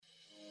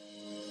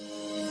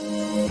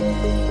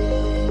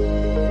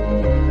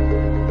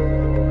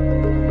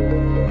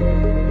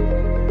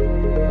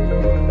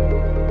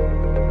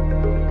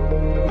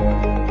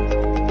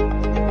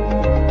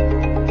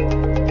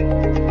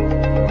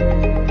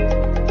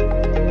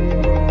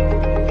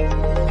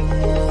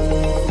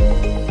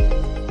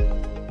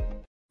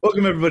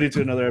Welcome everybody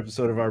to another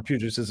episode of our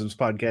Puget Systems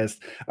podcast,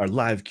 our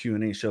live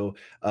Q&A show.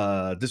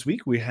 This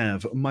week we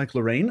have Mike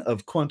Lorraine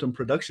of Quantum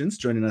Productions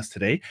joining us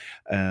today.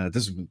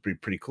 This is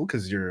pretty cool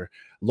because you're a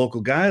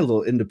local guy, a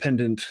little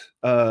independent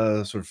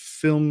sort of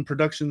film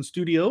production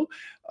studio,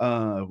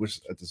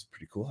 which this is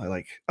pretty cool. I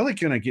like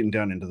kind of getting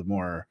down into the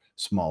more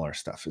smaller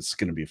stuff. It's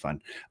going to be fun.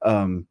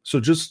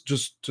 So just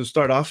to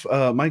start off,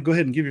 Mike, go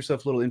ahead and give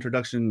yourself a little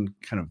introduction,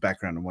 kind of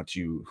background on what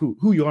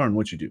who you are and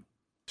what you do.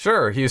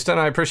 Sure, Houston,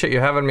 I appreciate you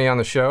having me on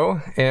the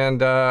show.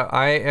 And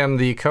I am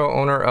the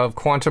co-owner of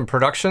Quantum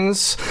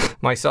Productions,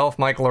 myself,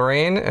 Mike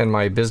Lorraine, and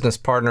my business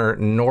partner,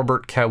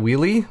 Norbert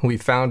Kawili. We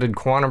founded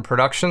Quantum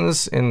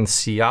Productions in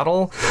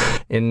Seattle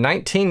in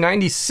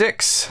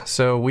 1996.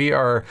 So we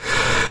are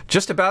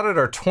just about at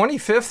our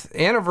 25th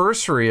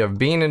anniversary of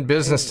being in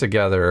business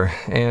together.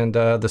 And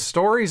the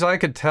stories I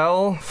could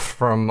tell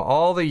from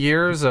all the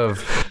years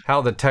of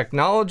how the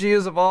technology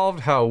has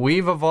evolved, how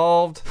we've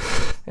evolved.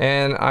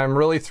 And I'm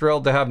really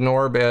thrilled to have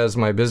Norb as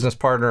my business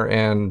partner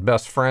and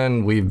best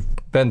friend. We've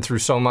been through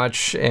so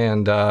much,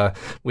 and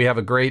we have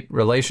a great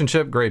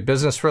relationship, great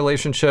business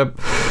relationship.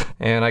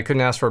 And I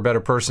couldn't ask for a better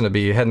person to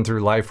be heading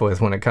through life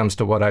with when it comes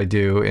to what I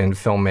do in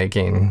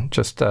filmmaking.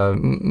 Just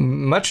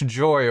much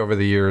joy over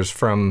the years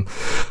from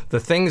the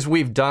things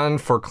we've done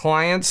for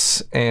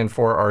clients and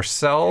for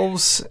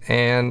ourselves,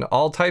 and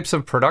all types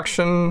of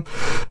production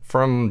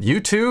from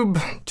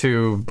YouTube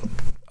to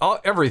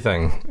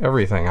everything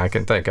I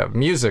can think of.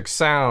 Music,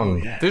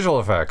 sound, visual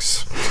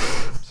effects.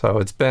 So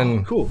it's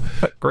been cool.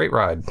 A great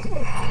ride.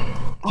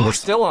 Awesome. We're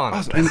still on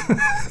it.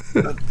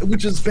 And,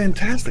 which is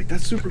fantastic.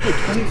 That's super good.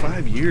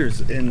 25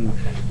 years. And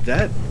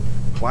that,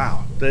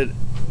 wow.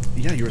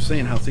 You were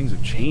saying how things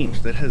have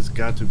changed. That has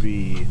got to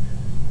be,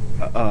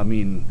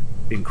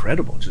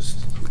 incredible.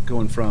 Just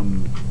going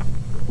from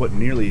what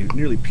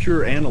nearly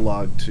pure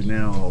analog to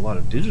now a lot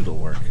of digital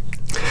work.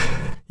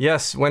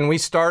 Yes, when we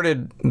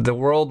started, the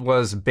world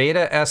was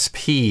Beta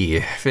SP.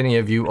 If any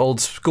of you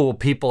old school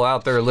people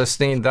out there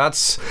listening,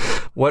 that's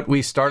what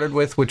we started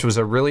with, which was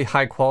a really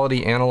high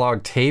quality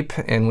analog tape.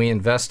 And we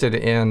invested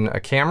in a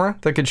camera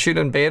that could shoot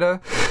in beta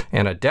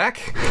and a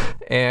deck.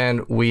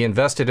 And we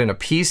invested in a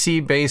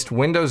PC-based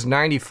Windows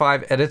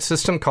 95 edit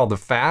system called the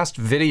Fast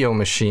Video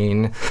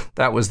Machine.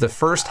 That was the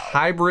first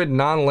hybrid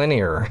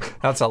nonlinear.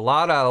 That's a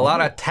lot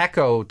of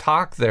techo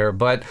talk there,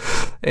 but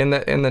in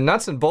the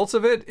nuts and bolts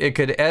of it, it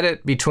could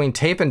edit between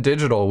tape and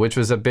digital, which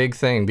was a big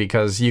thing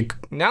because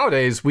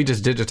nowadays we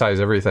just digitize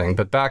everything.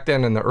 But back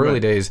then in the early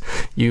days,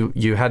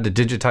 you had to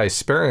digitize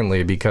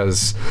sparingly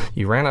because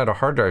you ran out of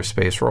hard drive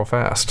space real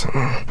fast.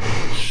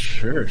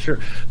 Sure.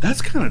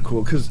 That's kind of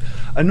cool because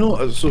I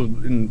know. So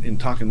in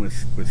talking with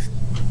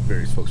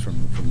various folks from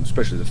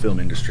especially the film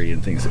industry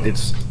and things,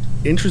 it's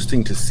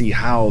interesting to see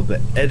how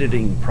the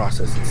editing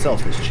process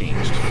itself has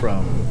changed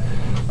from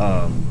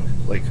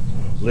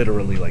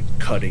literally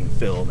cutting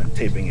film and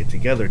taping it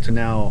together to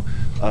now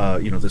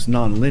this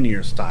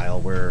non-linear style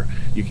where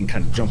you can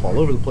kind of jump all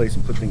over the place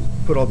and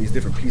put all these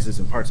different pieces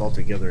and parts all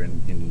together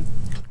in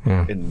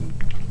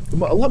a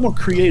lot more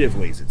creative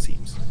ways, it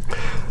seems.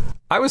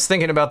 I was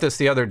thinking about this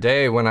the other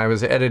day when I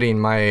was editing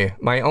my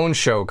own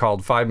show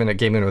called 5 Minute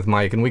Gaming with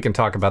Mike, and we can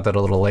talk about that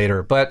a little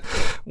later. But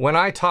when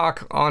I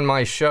talk on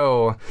my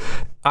show,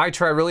 I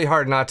try really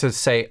hard not to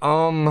say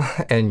and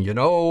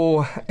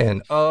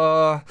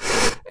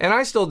and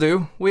I still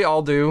do. We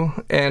all do.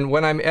 And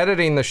when I'm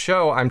editing the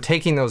show, I'm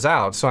taking those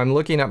out. So I'm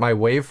looking at my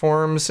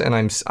waveforms, and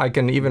I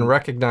can even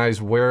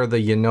recognize where the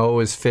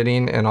is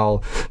fitting, and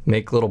I'll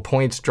make little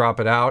points, drop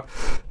it out.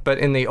 But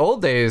in the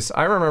old days,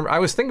 I remember I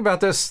was thinking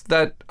about this,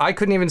 that I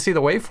couldn't even see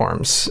the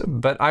waveforms,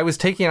 but I was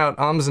taking out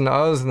ums and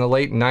uhs in the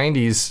late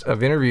 90s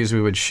of interviews we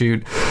would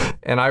shoot,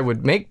 and I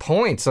would make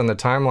points on the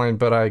timeline,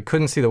 but I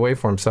couldn't see the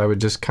waveform, so I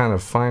would just kind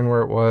of find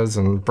where it was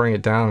and bring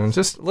it down, and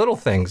just little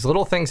things,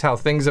 how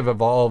things have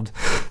evolved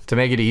to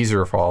make it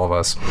easier for all of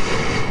us.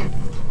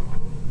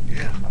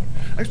 Yeah,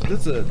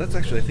 actually, that's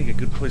actually I think a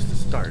good place to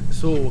start.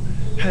 So,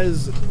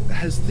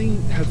 have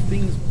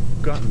things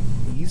gotten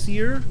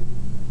easier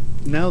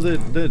now that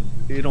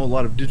a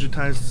lot of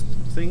digitized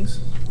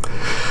things?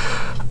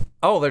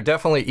 Oh, they're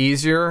definitely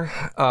easier.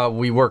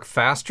 We work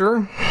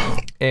faster,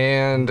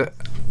 and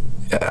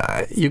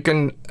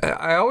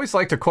I always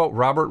like to quote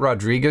Robert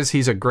Rodriguez.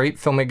 He's a great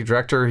filmmaker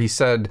director. He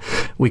said,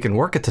 "We can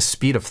work at the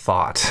speed of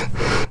thought."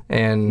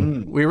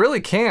 And we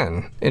really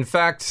can. In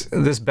fact,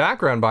 this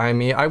background behind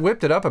me, I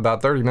whipped it up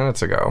about 30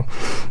 minutes ago.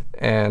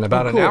 And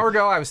about an hour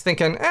ago, I was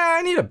thinking,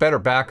 I need a better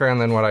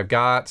background than what I've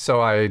got.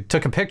 So I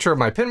took a picture of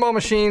my pinball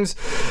machines,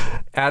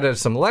 added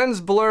some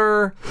lens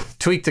blur,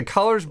 tweaked the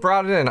colors,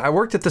 brought it in. I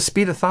worked at the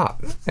speed of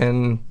thought.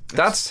 And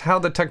that's how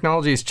the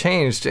technology has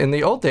changed. In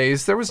the old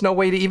days, there was no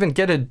way to even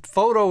get a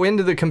photo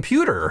into the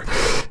computer.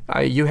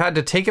 You had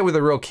to take it with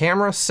a real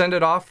camera, send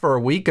it off for a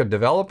week of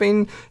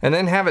developing, and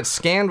then have it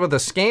scanned with a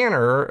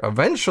scanner.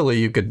 Eventually,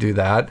 you could do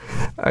that.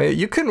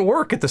 You couldn't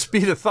work at the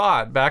speed of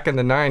thought back in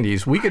the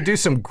 90s. We could do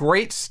some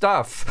great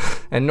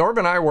stuff. And Norb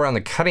and I were on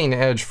the cutting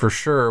edge for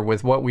sure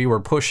with what we were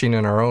pushing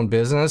in our own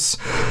business,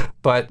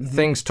 but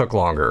things took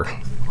longer.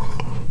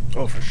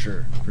 Oh, for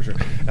sure, for sure.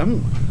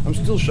 I'm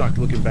still shocked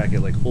looking back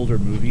at like older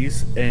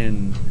movies,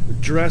 and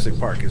Jurassic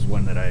Park is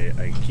one that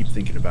I keep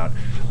thinking about,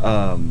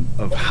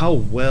 of how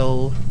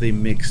well they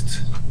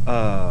mixed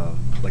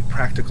like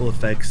practical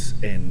effects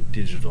and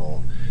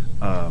digital.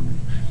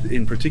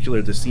 In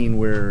particular, the scene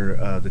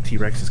where the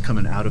T-Rex is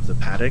coming out of the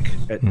paddock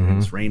and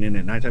it's raining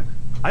at nighttime.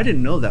 I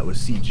didn't know that was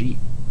CG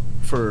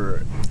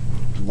for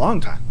a long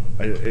time.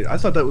 I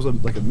thought that was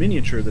like a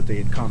miniature that they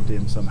had comped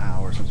in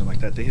somehow or something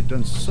like that. They had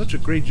done such a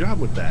great job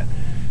with that.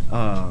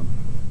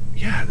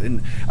 Yeah,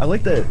 and I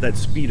like that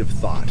speed of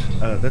thought.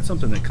 That's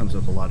something that comes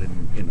up a lot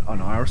in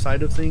on our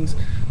side of things.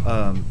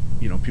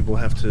 You know, people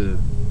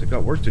they've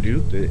got work to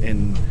do,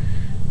 and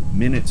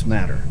minutes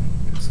matter.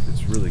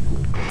 It's really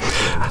cool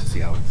to see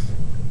how it's.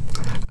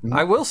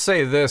 I will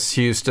say this,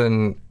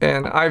 Houston,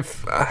 and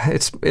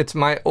it's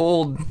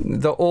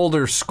the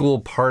older school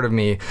part of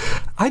me.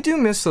 I do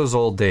miss those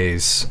old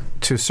days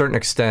to a certain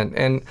extent,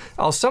 and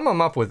I'll sum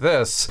them up with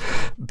this.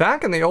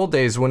 Back in the old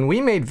days, when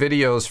we made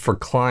videos for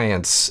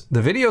clients,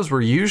 the videos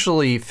were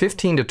usually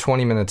 15 to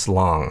 20 minutes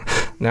long.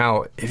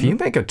 Now, if you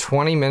make a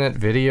 20-minute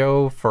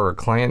video for a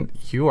client,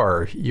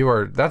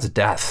 that's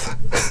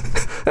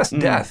death. That's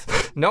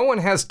death. No one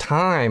has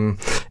time.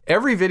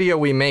 Every video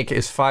we make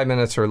is 5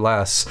 minutes or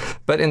less.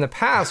 But in the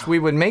past, we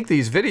would make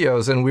these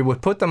videos and we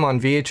would put them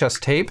on VHS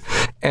tape.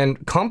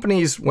 And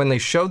companies, when they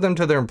showed them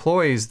to their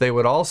employees, they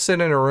would all sit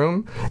in a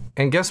room.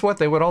 And guess what?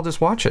 They would all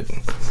just watch it.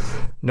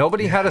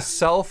 Nobody had a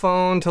cell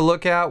phone to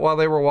look at while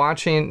they were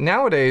watching.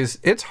 Nowadays,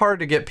 it's hard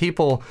to get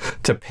people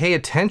to pay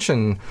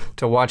attention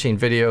to watching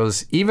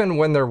videos, even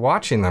when they're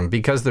watching them,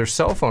 because their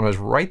cell phone is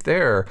right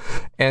there.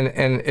 And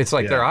it's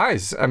like their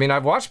eyes. I mean,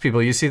 I've watched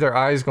people, you see their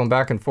eyes going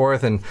back and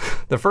forth. And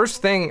the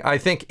first thing I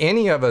think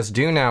any of us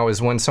do now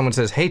is when someone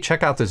says, hey,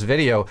 check out this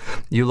video,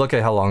 you look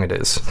at how long it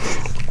is.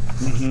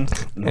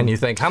 And you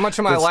think, how much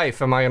of my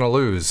life am I going to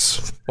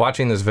lose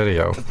watching this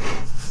video?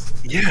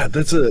 Yeah,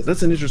 that's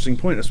an interesting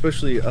point,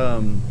 especially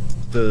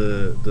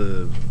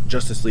the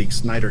Justice League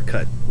Snyder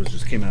cut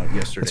just came out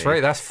yesterday. That's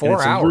right. That's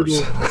 4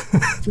 hours.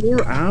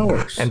 4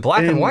 hours. And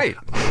black and white.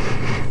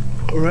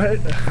 Right.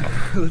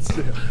 Let's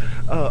see.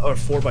 Or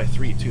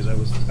 4:3 too.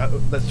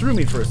 That threw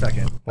me for a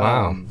second.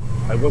 Wow.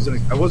 I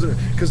wasn't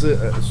because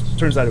it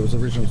turns out it was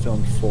originally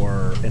filmed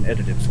for and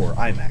edited for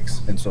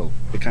IMAX, and so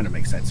it kind of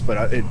makes sense. But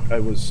I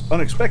was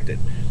unexpected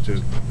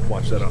to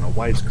watch that on a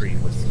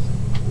widescreen with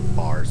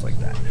bars like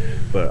that.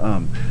 But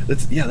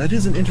that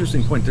is an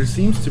interesting point. There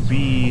seems to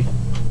be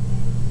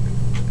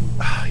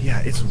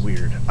it's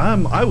weird.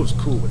 I was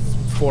cool with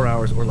 4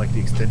 hours or like the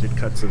extended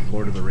cuts of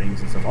Lord of the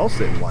Rings and stuff. I'll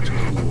sit and watch a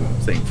cool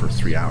thing for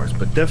 3 hours,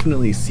 but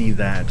definitely see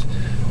that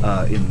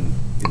in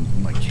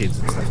my kids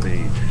and stuff.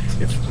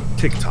 It's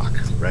TikTok,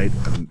 right?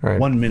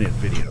 1 minute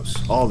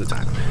videos all the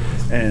time,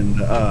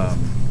 and I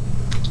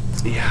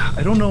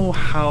don't know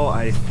how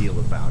I feel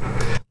about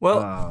it.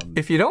 Well,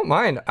 if you don't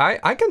mind,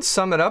 I can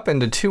sum it up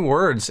into 2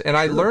 words. And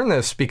I learned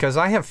this because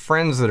I have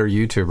friends that are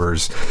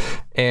YouTubers.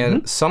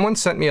 And someone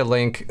sent me a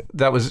link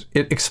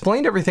it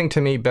explained everything to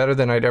me better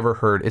than I'd ever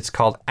heard. It's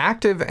called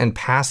active and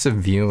passive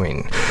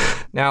viewing.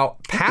 Now,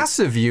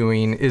 passive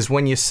viewing is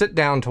when you sit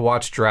down to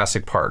watch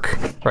Jurassic Park,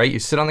 right? You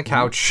sit on the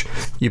couch,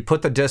 you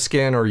put the disc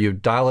in, or you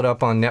dial it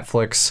up on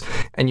Netflix,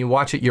 and you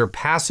watch it. You're a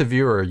passive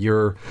viewer.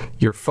 You're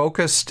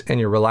focused and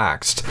you're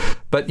relaxed.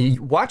 But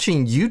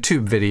watching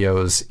YouTube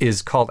videos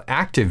is called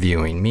active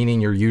viewing,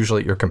 meaning you're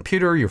usually at your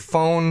computer, your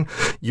phone,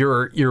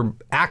 you're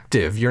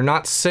active. You're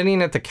not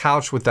sitting at the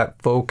couch with that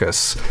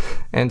focus.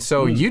 And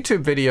so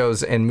YouTube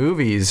videos and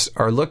movies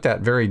are looked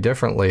at very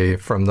differently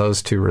from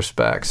those 2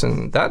 respects.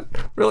 And that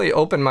really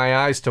opened my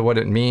eyes to what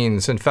it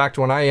means. In fact,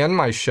 when I end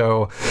my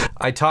show,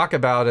 I talk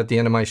about at the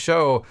end of my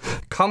show,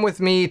 come with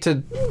me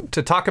to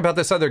talk about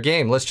this other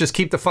game. Let's just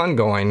keep the fun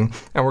going,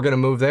 and we're going to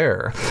move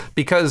there.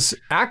 Because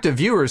active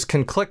viewers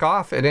can click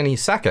off at any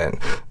second,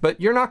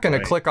 but you're not going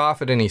to click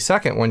off at any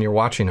second when you're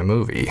watching a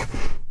movie.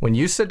 When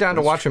you sit down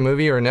to watch a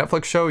movie or a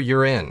Netflix show,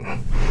 you're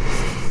in.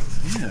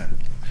 Yeah.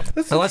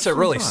 Unless it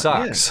really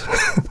sucks,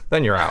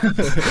 then you're out.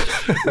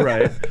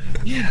 Right.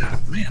 Yeah,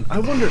 man. I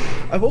wonder.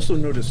 I've also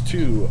noticed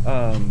too,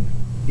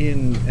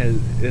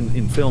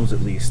 in films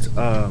at least,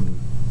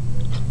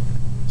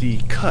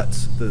 the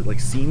cuts, the like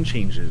scene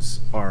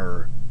changes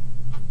are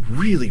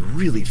really,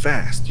 really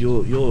fast.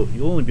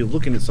 You'll only be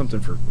looking at something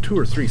for 2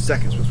 or 3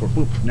 seconds before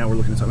boop. Now we're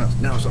looking at something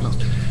else. Now something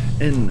else,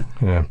 and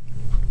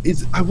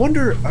I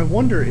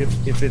wonder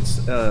if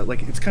it's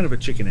like it's kind of a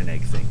chicken and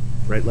egg thing,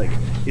 right? Like,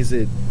 is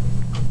it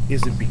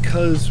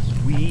because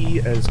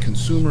we as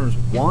consumers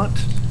want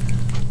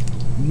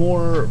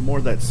more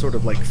that sort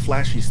of like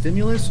flashy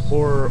stimulus,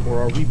 or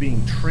are we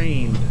being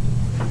trained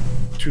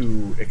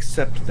to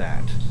accept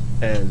that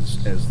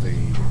as the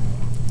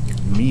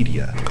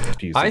media?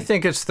 Do you think? I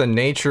think it's the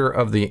nature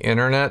of the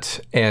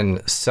internet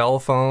and cell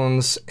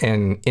phones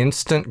and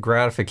instant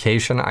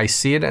gratification. I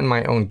see it in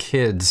my own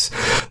kids.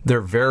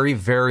 They're very,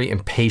 very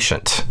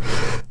impatient.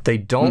 They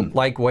don't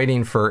like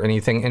waiting for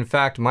anything. In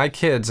fact, my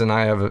kids, and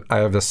I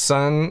have a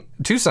son,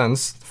 2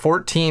 sons,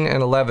 14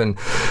 and 11.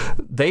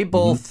 They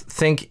both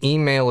think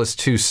email is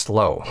too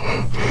slow.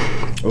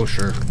 Oh,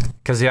 sure.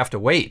 Because you have to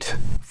wait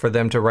for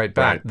them to write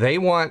back. Right. They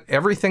want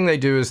everything they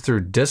do is through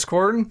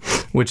Discord,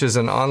 which is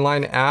an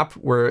online app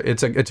where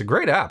it's a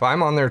great app.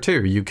 I'm on there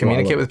too. You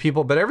communicate with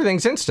people, but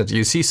everything's instant.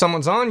 You see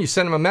someone's on, you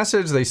send them a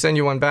message, they send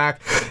you one back.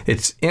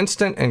 It's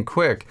instant and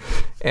quick.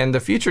 And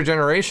the future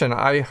generation,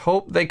 I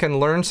hope they can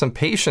learn some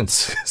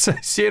patience. I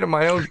see it in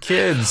my own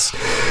kids.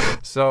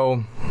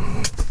 So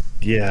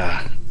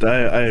yeah,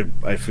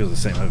 I feel the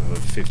same. I have a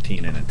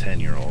 15 and a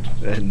 10-year-old,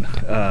 and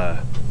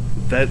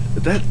that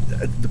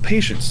the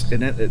patience,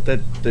 and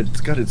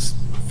that's got its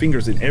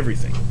fingers in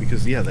everything,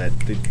 because it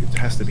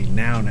has to be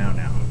now. And I don't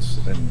know.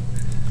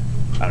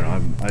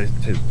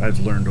 I've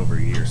learned over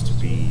years to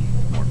be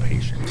more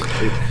patient,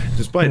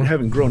 despite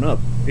having grown up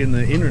in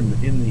the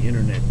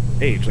internet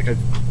age. Like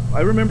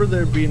I remember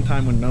there being a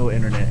time when no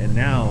internet, and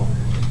now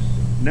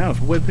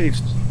if a web page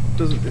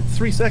doesn't,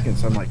 3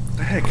 seconds, I'm like,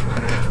 the heck, I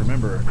have to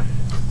remember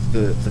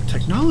the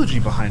technology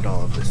behind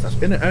all of this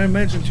stuff. And I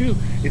imagine too,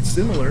 it's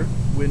similar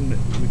when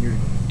you're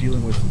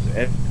dealing with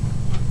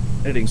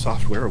editing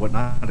software or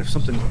whatnot. If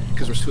something,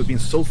 because we're being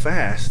so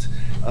fast,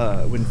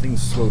 when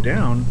things slow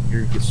down,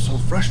 you get so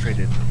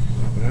frustrated.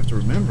 But I have to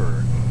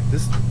remember,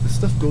 this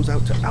stuff goes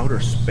out to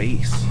outer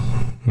space,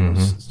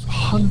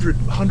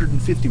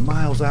 150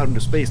 miles out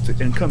into space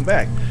and come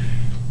back.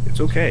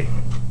 It's okay.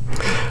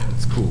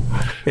 It's cool.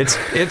 It's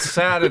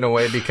sad in a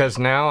way, because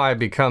now I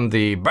become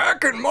the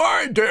back in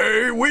my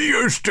day we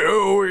used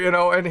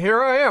to, and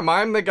here I am.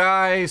 I'm the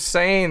guy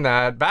saying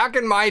that back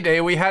in my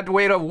day we had to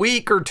wait a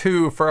week or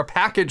 2 for a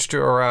package to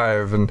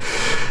arrive, and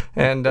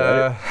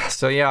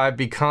so yeah, I've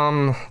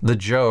become the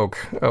joke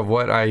of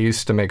what I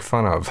used to make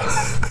fun of.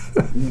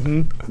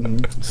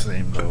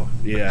 Same though.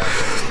 Yeah,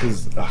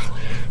 because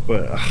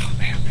man.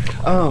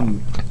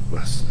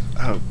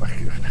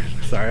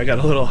 Sorry, I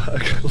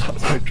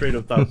lost my train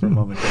of thought for a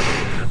moment.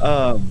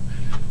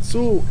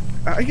 So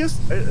I guess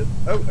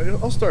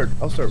I'll start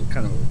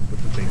kind of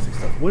with the basic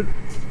stuff.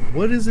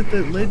 What is it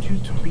that led you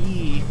to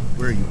be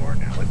where you are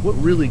now? Like, what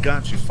really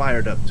got you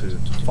fired up to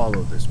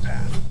follow this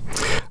path?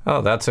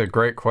 Oh, that's a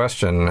great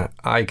question.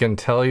 I can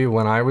tell you,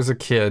 when I was a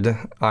kid,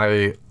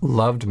 I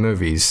loved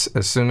movies.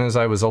 As soon as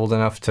I was old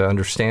enough to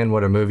understand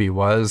what a movie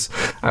was,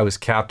 I was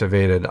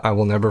captivated. I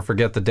will never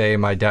forget the day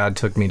my dad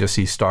took me to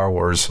see Star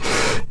Wars.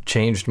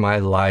 Changed my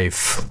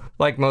life.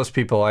 Like most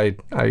people, I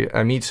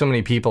meet so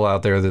many people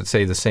out there that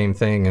say the same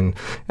thing.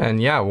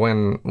 And yeah,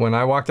 when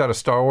I walked out of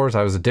Star Wars,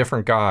 I was a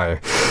different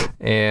guy.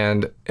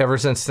 And ever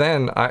since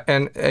then,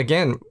 and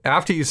again,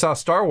 after you saw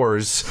Star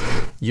Wars,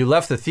 you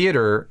left the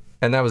theater,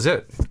 and that was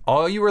it.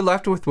 All you were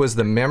left with was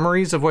the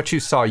memories of what you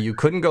saw. You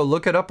couldn't go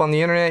look it up on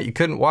the internet. You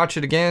couldn't watch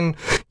it again.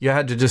 You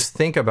had to just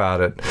think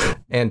about it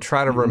and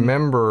try to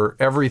remember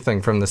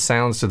everything from the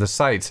sounds to the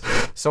sights.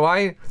 So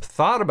I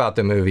thought about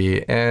the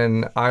movie,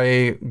 and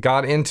I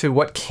got into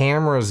what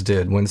cameras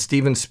did. When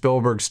Steven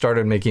Spielberg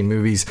started making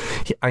movies,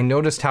 I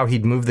noticed how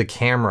he'd move the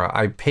camera.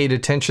 I paid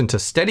attention to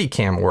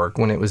Steadicam work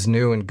when it was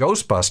new in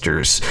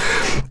Ghostbusters.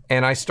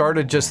 And I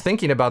started just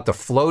thinking about the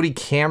floaty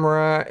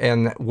camera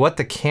and what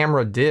the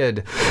camera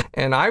did.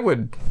 And I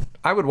would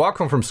walk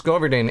home from school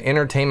every day and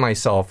entertain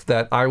myself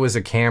that I was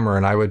a camera,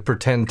 and I would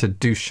pretend to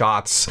do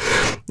shots.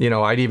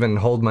 I'd even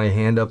hold my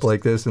hand up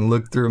like this and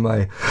look through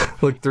my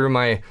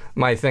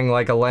thing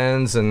like a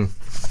lens, and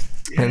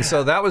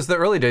so that was the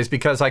early days,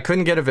 because I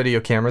couldn't get a video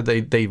camera.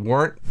 They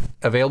weren't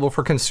available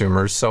for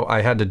consumers, so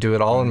I had to do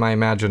it all in my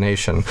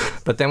imagination.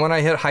 But then when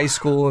I hit high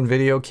school and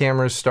video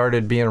cameras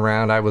started being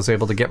around, I was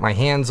able to get my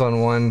hands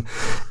on one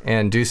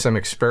and do some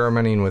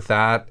experimenting with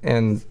that.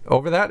 And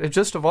over that, it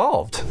just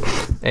evolved.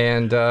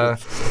 And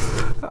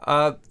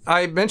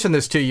I mentioned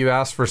this too. You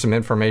asked for some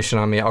information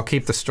on me. I'll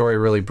keep the story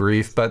really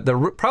brief, but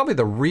probably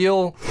the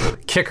real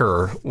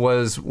kicker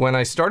was when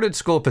I started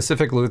school at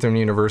Pacific Lutheran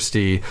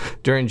University.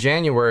 During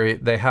January,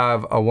 they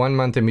have a 1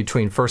 month in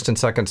between first and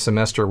second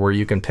semester where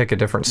you can pick a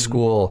different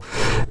school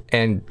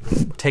and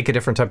take a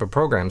different type of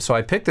program. So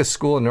I picked this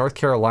school in North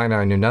Carolina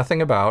I knew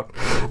nothing about.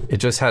 It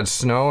just had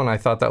snow, and I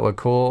thought that looked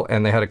cool,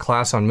 and they had a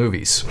class on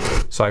movies.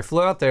 So I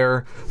flew out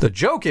there. The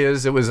joke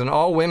is it was an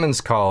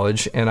all-women's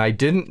college, and I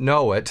didn't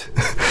know it.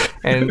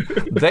 And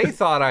they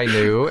thought I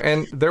knew,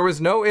 and there was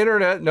no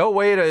internet, no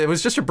way to, it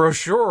was just a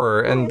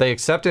brochure, and they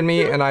accepted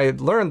me, and I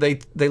learned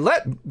they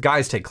let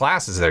guys take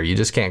classes there. You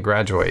just can't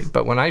graduate.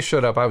 But when I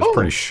showed up, I was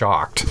pretty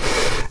shocked.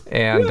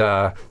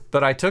 And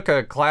but I took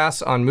a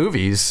class on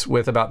movies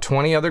with about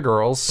 20 other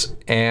girls,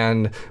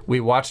 and we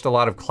watched a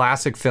lot of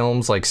classic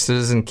films like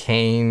Citizen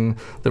Kane,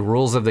 The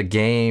Rules of the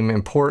Game,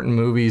 important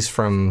movies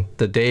from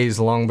the days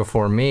long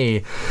before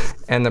me.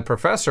 And the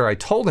professor, I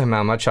told him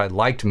how much I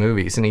liked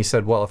movies, and he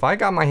said, well, if I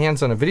got my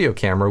hands on a video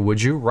camera,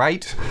 would you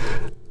write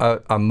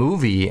a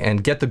movie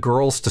and get the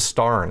girls to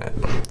star in it?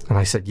 And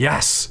I said,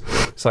 yes.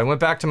 So I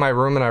went back to my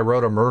room and I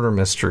wrote a murder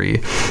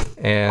mystery,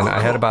 and I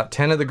had about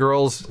 10 of the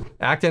girls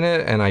act in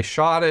it, and I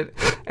shot it.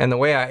 And the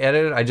way I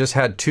edited, I just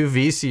had 2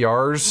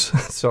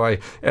 VCRs. So I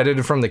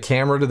edited from the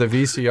camera to the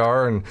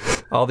VCR, and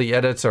all the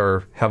edits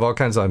have all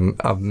kinds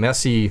of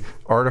messy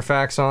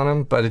artifacts on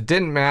them, but it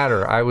didn't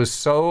matter. I was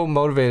so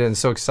motivated and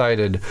so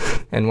excited.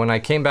 And when I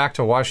came back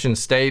to Washington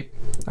State,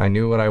 I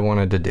knew what I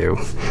wanted to do.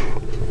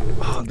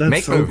 Oh, that's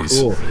Make so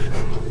movies. Cool.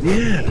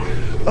 Yeah.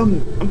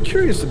 I'm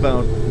curious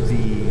about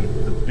the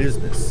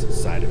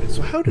business side of it.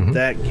 So how did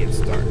that get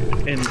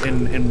started?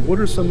 And what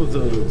are some of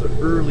the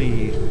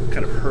early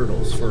kind of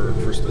hurdles for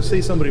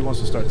say somebody wants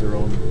to start their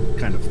own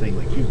kind of thing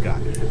like you've got?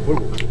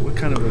 What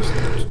kind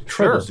of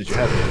troubles did you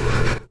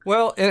have?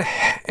 Well,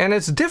 and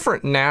it's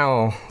different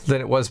now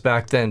than it was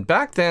back then.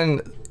 Back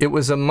then, it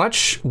was a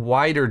much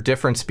wider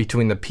difference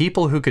between the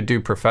people who could do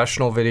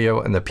professional video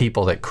and the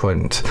people that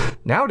couldn't.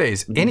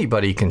 Nowadays,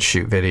 anybody can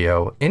shoot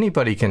video.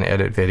 Anybody can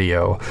edit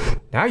video.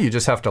 Now you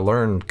just have to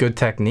learn good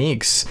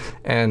techniques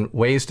and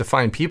ways to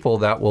find people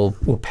that will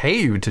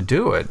pay you to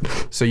do it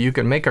so you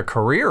can make a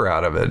career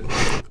out of it.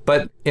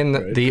 But in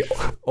the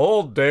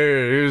old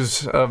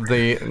days of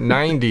the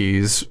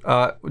 90s,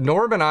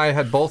 Norb and I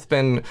had both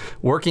been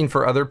working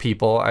for other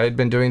people. I had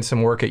been doing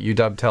some work at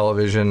UW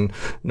Television.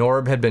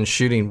 Norb had been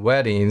shooting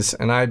weddings,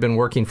 and I had been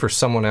working for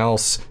someone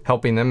else,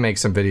 helping them make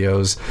some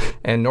videos.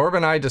 And Norb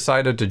and I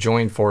decided to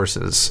join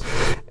forces.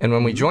 And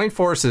when we joined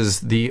forces,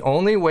 the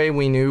only way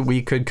we knew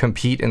we could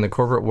compete in the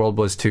corporate world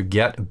was to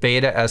get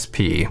Beta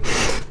SP.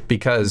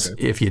 Because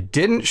if you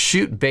didn't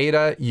shoot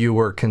Beta, you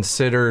were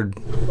considered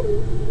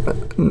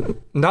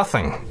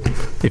nothing.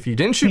 If you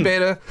didn't shoot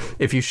Beta,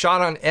 if you shot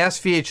on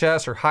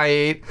SVHS or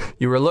Hi8,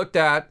 you were looked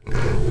at,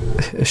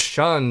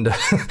 shunned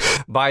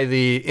by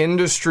the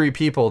industry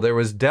people. There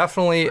was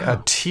definitely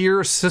a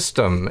tier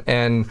system,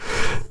 and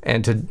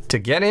to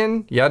get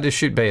in, you had to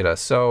shoot Beta.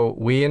 So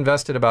we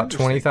invested about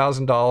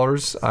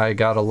 $20,000. I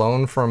got a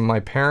loan from my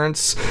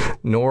parents.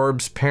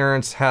 Norb's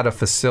parents had a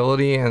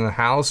facility in the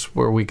house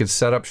where we could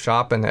set up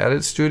shop and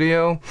edit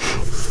studio.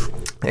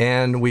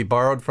 And we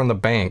borrowed from the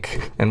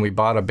bank, and we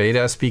bought a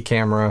Beta SP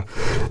camera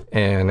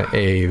and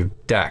a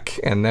deck.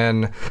 And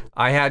then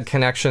I had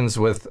connections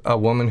with a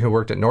woman who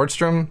worked at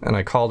Nordstrom, and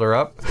I called her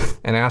up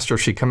and asked her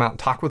if she'd come out and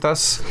talk with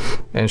us,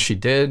 and she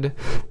did.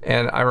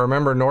 And I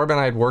remember Norb and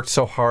I had worked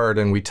so hard,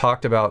 and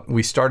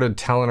we started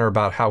telling her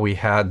about how we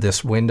had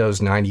this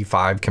Windows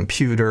 95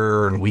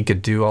 computer, and we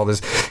could do all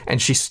this.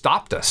 And she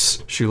stopped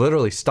us. She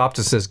literally stopped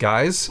us and says,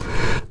 guys,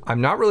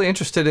 I'm not really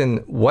interested in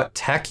what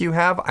tech you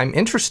have. I'm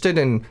interested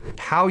in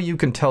how you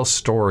can tell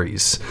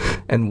stories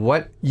and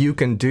what you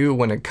can do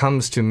when it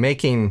comes to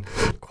making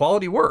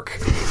quality work.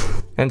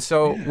 And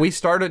so we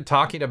started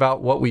talking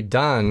about what we'd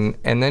done,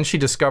 and then she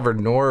discovered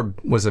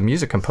Norb was a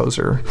music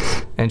composer,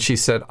 and she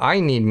said, I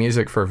need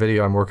music for a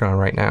video I'm working on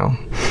right now.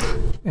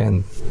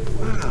 And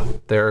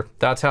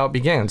that's how it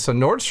began. So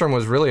Nordstrom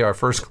was really our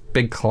first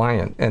big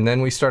client. And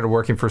then we started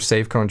working for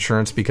Safeco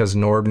Insurance because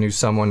Norb knew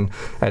someone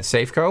at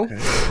Safeco.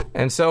 Okay.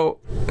 And so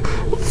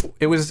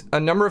it was a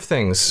number of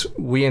things.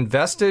 We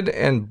invested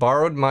and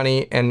borrowed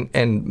money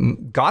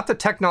and got the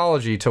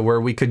technology to where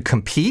we could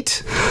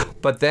compete,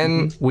 but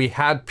then we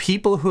had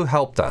people who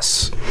helped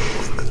us.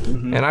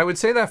 And I would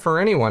say that for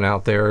anyone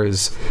out there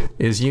is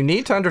you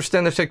need to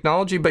understand the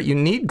technology, but you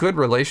need good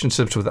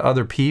relationships with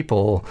other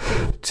people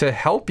to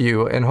help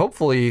you and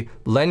hopefully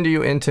lend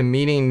you into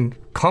meeting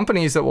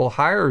companies that will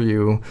hire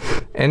you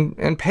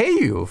and pay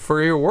you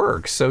for your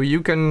work so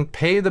you can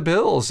pay the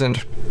bills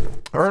and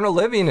earn a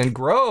living and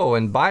grow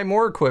and buy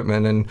more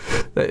equipment, and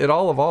it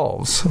all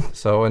evolves.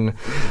 So, and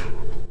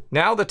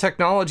now the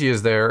technology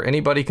is there,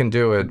 anybody can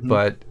do it,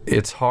 but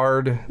it's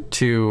hard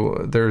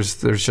to, there's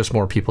just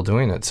more people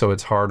doing it. So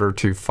it's harder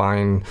to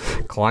find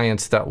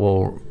clients that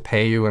will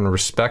pay you and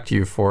respect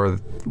you for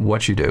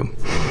what you do.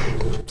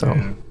 So,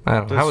 I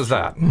don't know, how was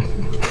that?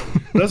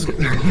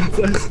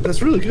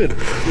 That's really good.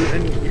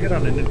 And you hit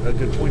on a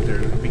good point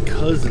there,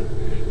 because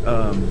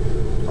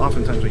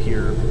oftentimes we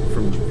hear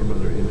from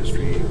other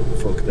industry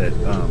folk that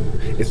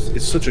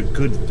it's such a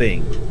good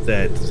thing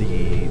that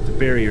the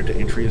barrier to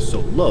entry is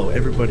so low.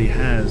 Everybody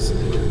has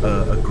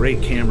a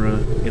great camera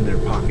in their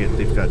pocket.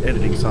 They've got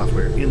editing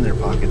software in their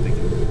pocket.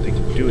 They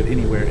can do it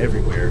anywhere,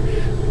 everywhere.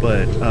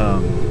 But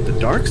the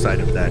dark side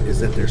of that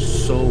is that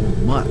there's so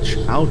much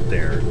out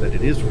there that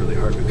it is really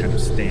hard to kind of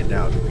stand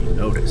out and be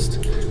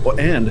noticed,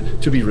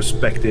 and to be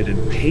respected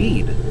and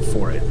paid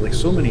for it. Like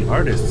so many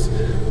artists,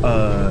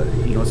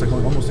 it's like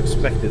almost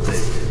expected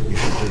that you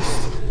should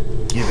just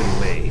give it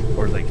away,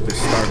 or like the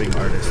starving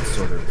artist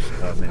sort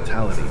of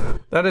mentality.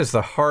 That is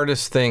the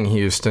hardest thing,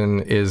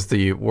 Houston, is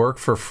the work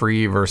for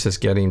free versus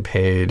getting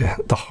paid.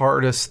 The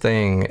hardest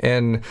thing.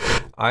 And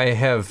I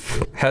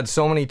have had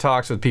so many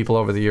talks with people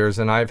over the years,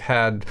 and I've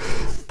had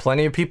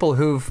plenty of people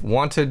who've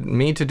wanted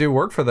me to do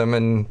work for them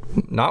and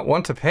not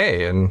want to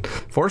pay. And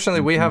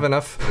fortunately, we have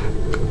enough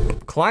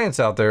clients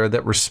out there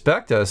that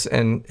respect us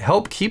and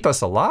help keep us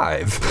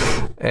alive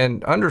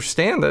and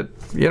understand that,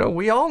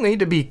 we all need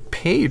to be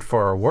paid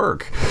for our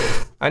work.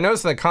 I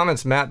noticed in the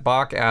comments, Matt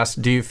Bach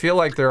asked, do you feel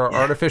like there are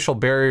artificial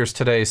barriers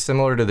today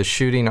similar to the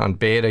shooting on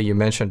Beta you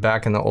mentioned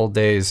back in the old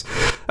days?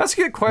 That's a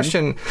good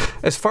question.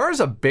 As far as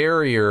a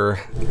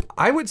barrier,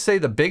 I would say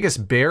the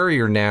biggest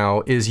barrier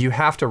now is you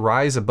have to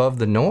rise above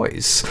the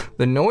noise.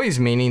 The noise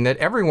meaning that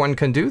everyone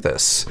can do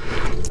this.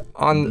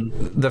 On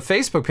the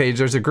Facebook page,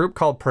 there's a group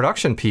called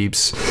Production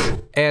Peeps,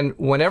 and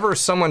whenever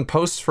someone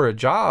posts for a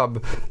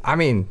job, I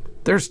mean,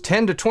 there's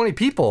 10 to 20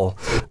 people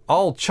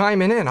all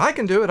chiming in. I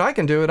can do it, I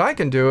can do it, I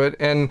can do it.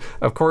 And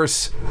of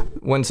course,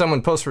 when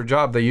someone posts for a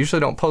job, they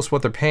usually don't post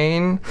what they're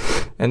paying.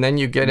 And then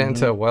you get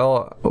into,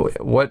 well,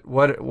 what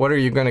are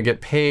you going to get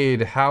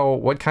paid?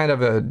 What kind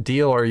of a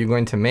deal are you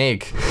going to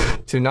make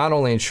to not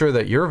only ensure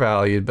that you're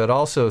valued, but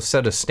also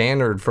set a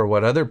standard for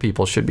what other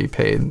people should be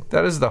paid?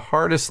 That is the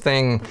hardest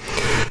thing.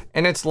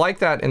 And it's like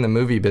that in the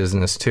movie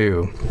business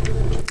too.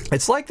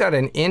 It's like that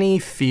in any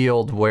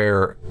field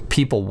where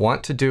people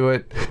want to do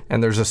it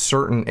and there's a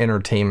certain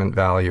entertainment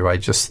value. I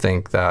just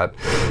think that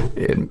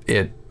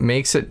it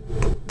makes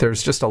it,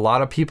 there's just a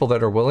lot of people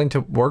that are willing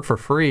to work for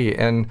free.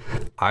 And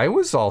I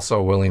was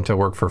also willing to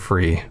work for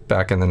free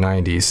back in the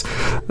 90s.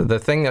 The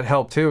thing that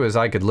helped too is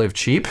I could live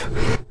cheap.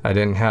 I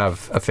didn't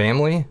have a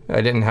family.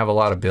 I didn't have a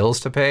lot of bills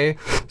to pay.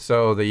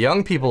 So the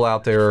young people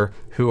out there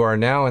who are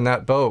now in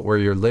that boat where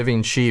you're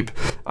living cheap,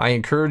 I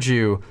encourage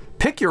you,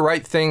 pick your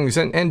right things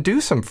and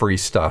do some free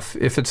stuff.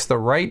 If it's the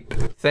right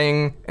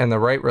thing and the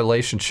right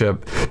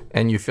relationship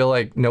and you feel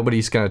like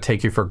nobody's going to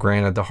take you for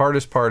granted, the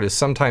hardest part is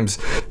sometimes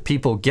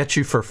people get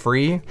you for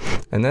free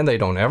and then they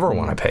don't ever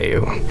want to pay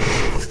you.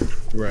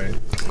 Right.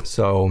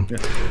 So,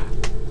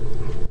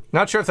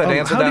 not sure if that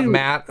answered that,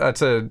 Matt.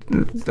 That's a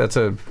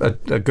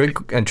good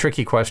and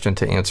tricky question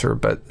to answer,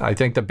 but I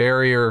think the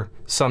barrier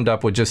summed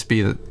up would just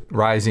be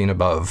rising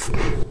above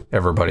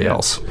everybody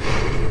else.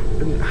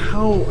 And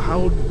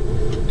how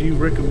do you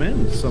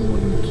recommend someone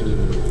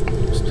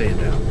to stand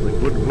out? Like,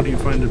 what do you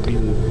find to be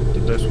the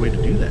best way to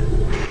do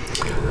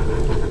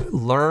that?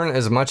 Learn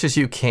as much as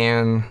you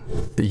can.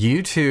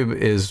 YouTube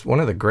is one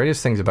of the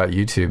greatest things about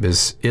YouTube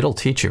is it'll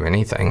teach you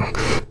anything.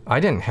 I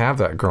didn't have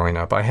that growing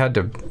up. I had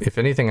to, if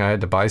anything, I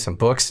had to buy some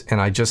books,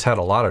 and I just had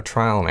a lot of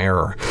trial and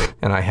error,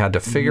 and I had to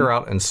figure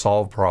out and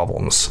solve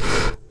problems.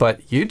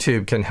 But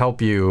YouTube can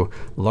help you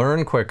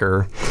learn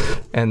quicker.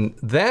 And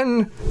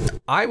then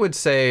I would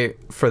say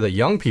for the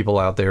young people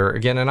out there,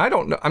 again, and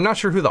I'm not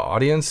sure who the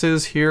audience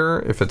is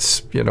here, if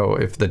it's,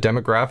 if the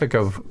demographic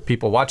of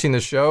people watching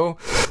the show,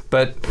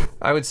 but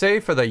I would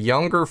say for the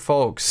younger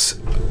folks,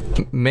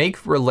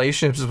 make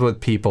relationships with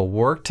people,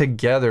 work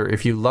together.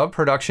 If you love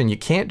production, you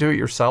can't do it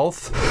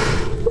yourself.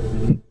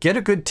 Get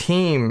a good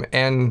team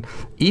and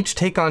each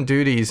take on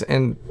duties.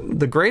 And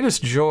the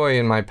greatest joy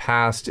in my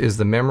past is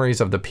the memories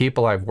of the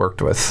people I've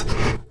worked with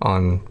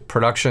on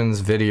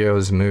productions,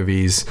 videos,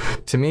 movies.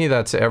 To me,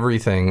 that's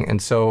everything.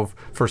 And so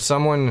for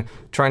someone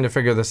trying to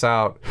figure this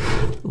out,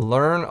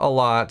 learn a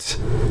lot,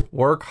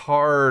 work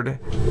hard,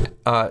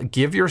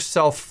 give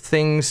yourself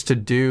things to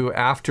do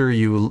after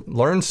you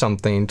learn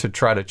something to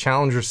try to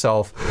challenge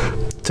yourself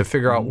to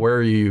figure out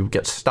where you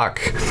get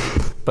stuck.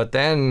 But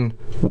then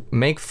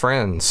make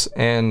friends.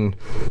 And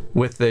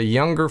with the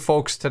younger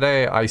folks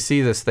today, I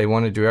see this, they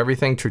want to do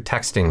everything through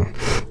texting.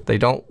 They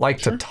don't like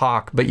to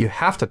talk, but you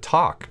have to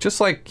talk.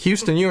 Just like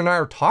Houston, you and I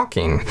are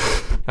talking.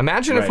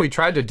 Imagine if we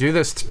tried to do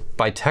this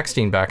by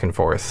texting back and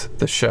forth,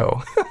 the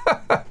show.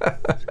 I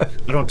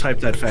don't type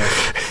that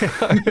fast.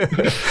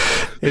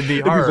 It'd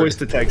be hard. Voice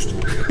to text.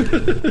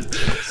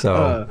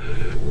 So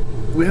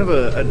we have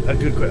a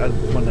good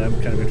one that I'm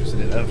kind of interested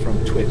in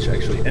from Twitch,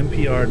 actually.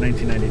 MPR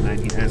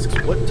 1999, he asks,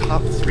 what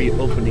top 3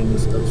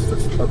 openings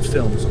of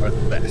films are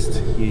the best?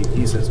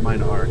 He says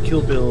mine are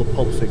Kill Bill,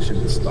 Pulp Fiction,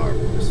 and Star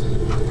Wars.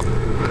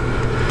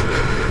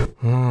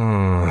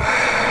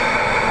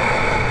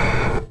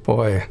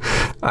 Boy.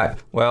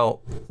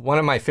 Well, one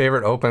of my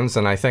favorite opens,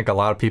 and I think a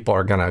lot of people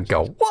are going to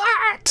go,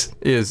 what?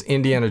 Is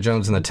Indiana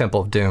Jones and the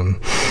Temple of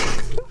Doom.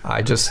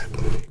 I just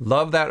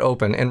love that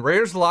open. And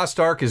Raiders of the Lost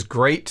Ark is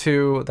great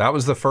too. That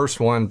was the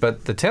first one.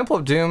 But the Temple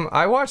of Doom,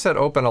 I watched that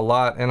open a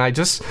lot. And I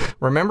just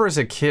remember as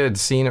a kid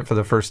seeing it for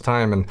the first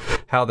time and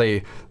how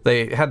they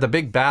had the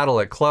big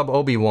battle at Club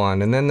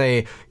Obi-Wan. And then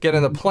they get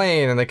in the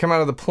plane and they come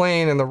out of the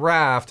plane in the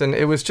raft. And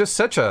it was just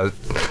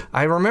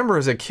I remember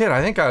as a kid,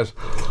 I think I was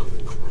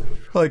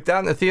like that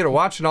in the theater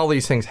watching all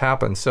these things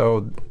happen.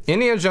 So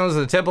Indiana Jones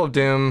and the Temple of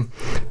Doom,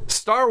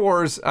 Star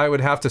Wars I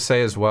would have to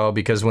say as well,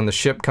 because when the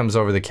ship comes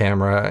over the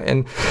camera,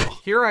 and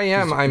here I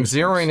am, I'm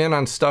zeroing in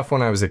on stuff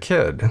when I was a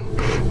kid.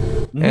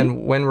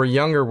 And when we're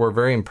younger, we're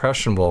very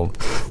impressionable.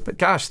 But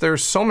gosh,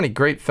 there's so many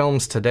great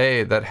films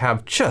today that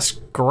have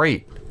just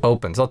great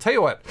opens. I'll tell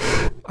you what,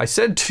 I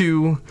said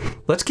 2.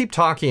 Let's keep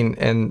talking,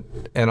 and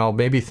I'll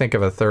maybe think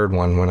of a third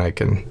one when I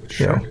can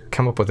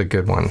come up with a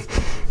good one.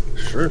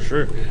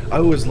 Sure. I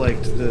always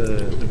liked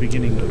the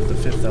beginning of The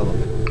Fifth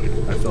Element.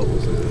 I felt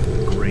was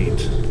a great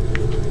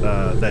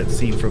that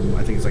scene from,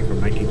 I think it's like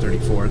from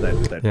 1934.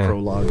 That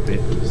prologue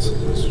bit was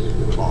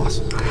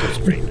awesome. It was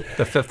great.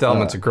 The Fifth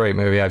Element's a great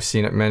movie. I've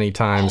seen it many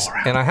times,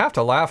 and I have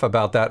to laugh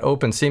about that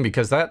open scene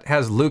because that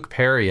has Luke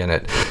Perry in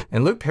it,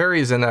 and Luke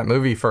Perry is in that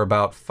movie for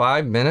about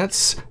 5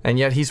 minutes, and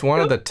yet he's one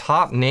of the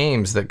top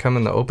names that come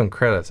in the open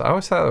credits. I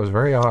always thought it was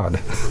very odd.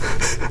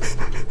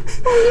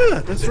 Oh yeah,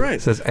 that's right.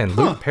 It says, and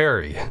Luke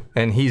Perry,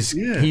 and he's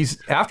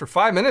after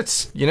 5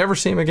 minutes, you never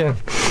see him again.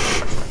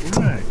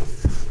 Right.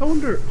 I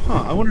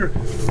wonder.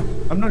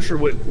 I'm not sure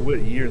what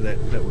year that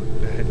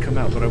had come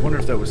out, but I wonder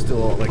if that was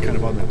still all, like kind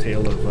of on the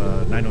tail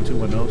of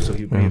 90210. So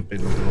he may have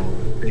been a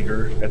little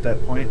bigger at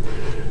that point.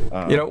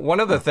 One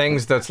of the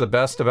things that's the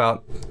best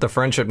about the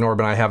friendship Norb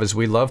and I have is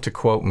we love to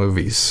quote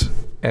movies,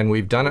 and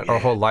we've done it our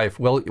whole life.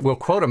 We'll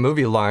quote a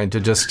movie line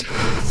to just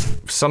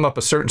sum up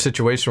a certain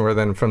situation where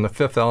then from The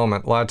Fifth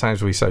Element, a lot of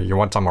times we say, "You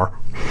want some more?"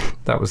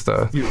 That was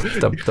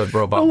the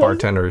robot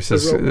bartender. He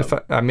says, if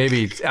I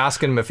maybe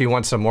ask him if he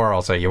wants some more,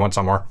 I'll say, "You want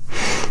some more?"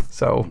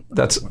 So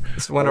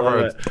it's one of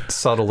our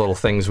subtle little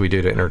things we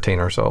do to entertain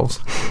ourselves.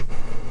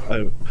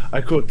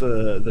 I quote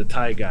the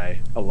Thai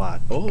guy a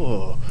lot.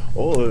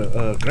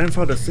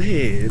 Grandfather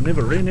say,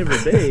 never rain every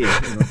day.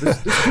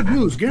 This good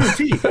news,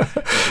 guarantee.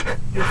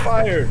 You're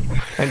fired.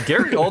 And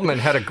Gary Oldman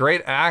had a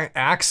great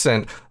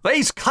accent.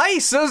 These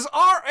cases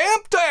are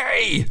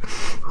empty.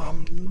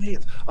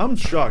 Man, I'm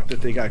shocked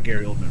that they got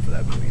Gary Oldman for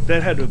that movie.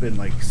 That had to have been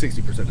like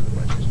 60% of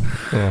the budget.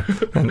 Yeah.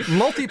 And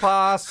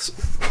multi-pass.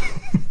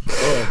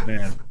 Oh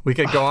man, we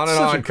could go on and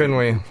on, couldn't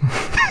we?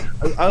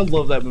 I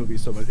love that movie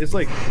so much. It's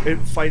like it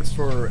fights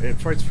for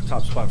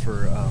top spot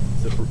for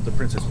the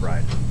Princess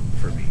Bride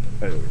for me.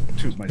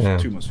 Two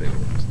most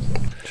favorite ones.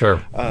 Sure.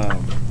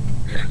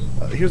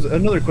 Here's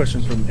another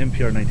question from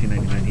NPR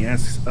 1999. He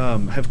asks,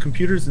 have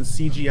computers and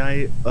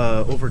CGI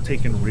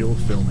overtaken real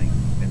filming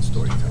and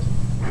storytelling?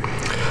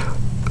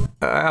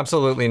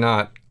 Absolutely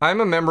not.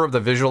 I'm a member of the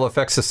Visual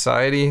Effects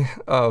Society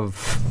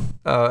of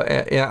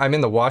I'm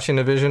in the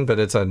Washington division, but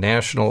it's a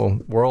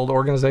national world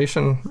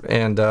organization,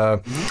 and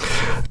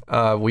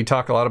we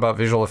talk a lot about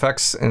visual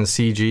effects and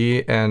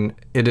CG, and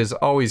it is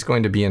always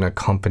going to be an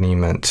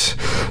accompaniment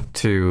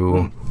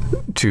to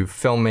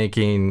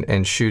filmmaking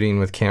and shooting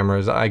with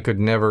cameras. I could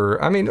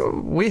never. I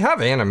mean, we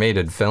have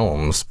animated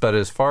films, but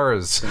as far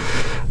as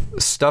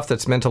stuff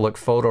that's meant to look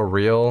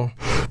photoreal,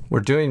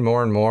 we're doing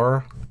more and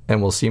more. And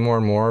we'll see more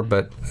and more,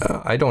 but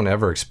I don't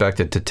ever expect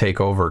it to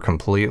take over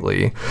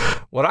completely.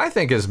 What I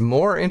think is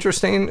more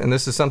interesting, and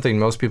this is something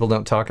most people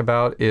don't talk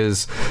about,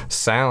 is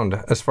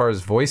sound as far as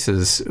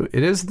voices.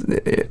 It is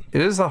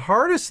the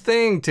hardest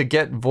thing to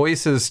get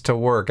voices to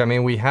work. I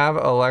mean, we have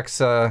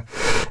Alexa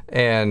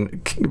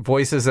and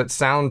voices that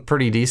sound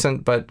pretty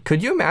decent, but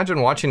could you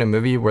imagine watching a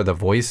movie where the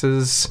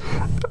voices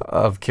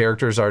of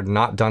characters are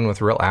not done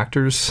with real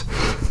actors?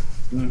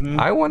 Mm-hmm.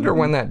 I wonder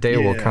when that day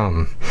will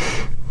come.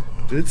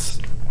 It's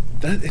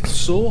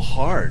so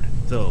hard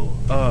though,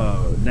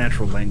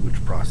 natural language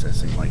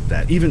processing like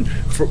that, even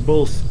for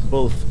both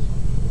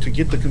to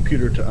get the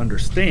computer to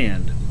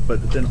understand,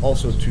 but then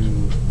also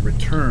to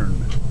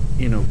return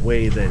in a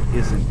way that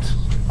isn't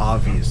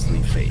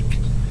obviously fake.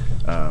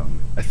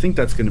 I think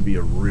that's going to be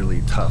a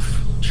really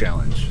tough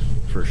challenge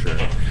for sure,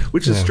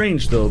 which is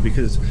strange though,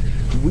 because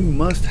we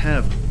must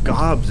have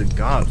gobs and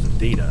gobs of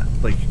data.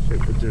 Like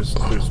there's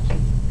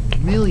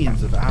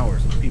millions of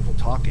hours of people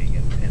talking,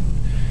 and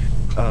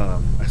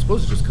I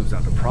suppose it just comes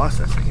down to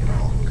processing it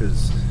all,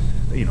 because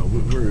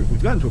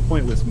we've gotten to a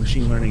point with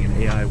machine learning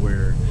and AI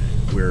where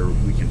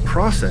we can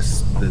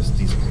process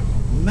these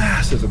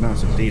massive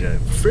amounts of data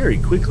very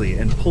quickly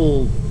and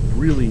pull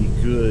really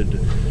good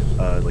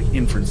like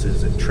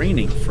inferences and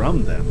training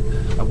from them.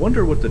 I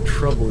wonder what the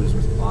trouble is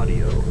with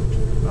audio,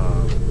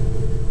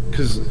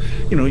 because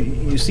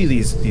you see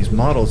these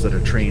models that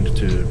are trained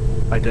to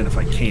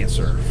identify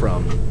cancer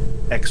from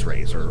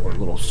X-rays or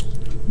little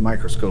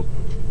microscope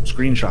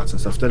screenshots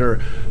and stuff that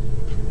are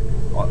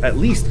at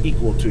least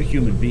equal to a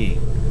human being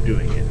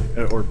doing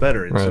it, or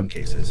better in some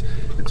cases.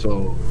 And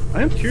so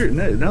I am curious,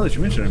 now that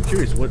you mentioned it, I'm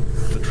curious what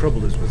the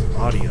trouble is with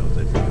audio,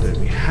 that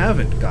we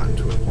haven't gotten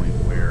to a point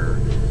where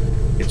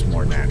it's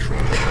more natural.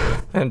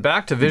 And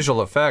back to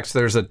visual effects,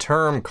 there's a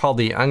term called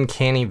the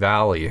uncanny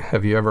valley.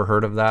 Have you ever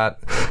heard of that?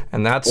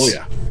 And that's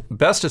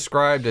best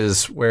described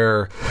as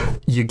where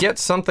you get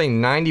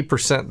something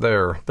 90%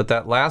 there, but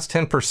that last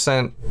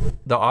 10%,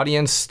 the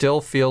audience still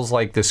feels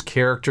like this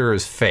character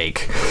is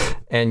fake.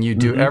 And you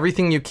do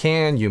everything you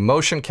can, you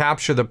motion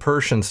capture the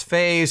person's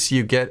face,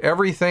 you get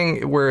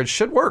everything where it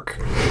should work.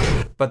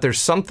 But there's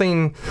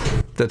something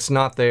that's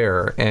not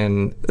there.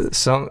 And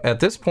at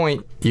this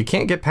point, you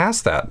can't get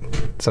past that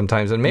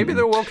sometimes. And maybe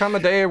there will come a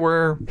day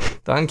where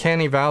the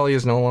uncanny valley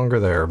is no longer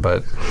there,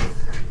 but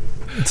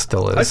it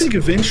still is. I think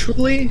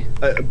eventually,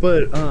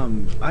 but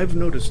I've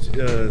noticed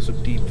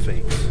some deep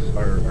fakes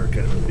are kind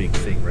of a big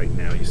thing right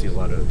now. You see a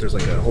lot of, there's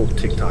like a whole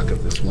TikTok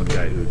of this one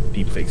guy who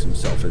deepfakes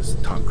himself as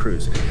Tom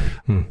Cruise.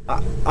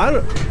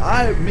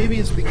 I maybe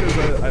it's because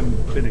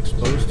I've been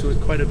exposed to it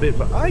quite a bit,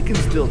 but I can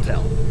still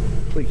tell.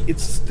 Like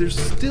there's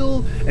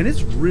still, and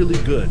it's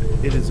really good.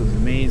 It is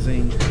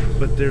amazing,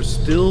 but there's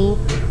still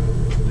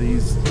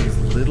these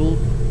little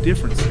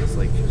differences.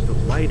 Like the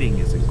lighting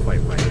isn't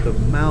quite right. The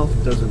mouth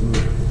doesn't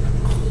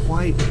move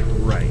quite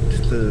right.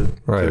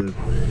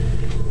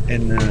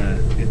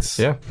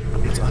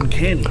 It's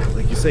uncanny.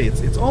 Like you say,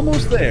 it's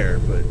almost there,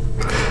 but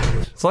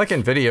it's like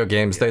in video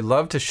games. They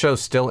love to show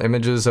still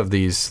images of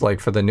these, like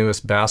for the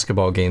newest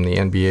basketball game, the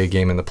NBA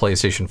game, and the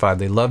PlayStation 5.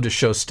 They love to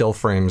show still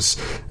frames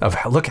of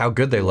look how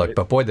good they look.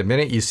 But boy, the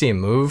minute you see him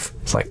move,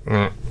 it's like,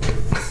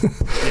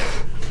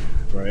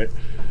 right.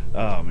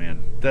 Oh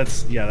man,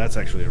 that's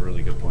actually a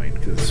really good point,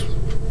 because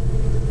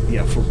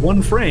for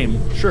one frame,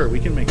 sure, we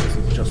can make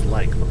this just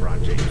like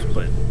LeBron James,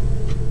 but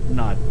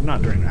not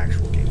during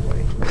actual gameplay.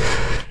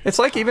 It's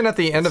like even at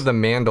the end of The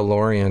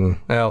Mandalorian.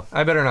 Well,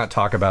 I better not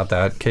talk about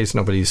that in case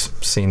nobody's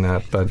seen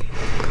that, but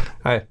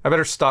I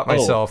better stop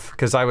myself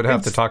because I would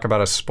have to talk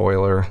about a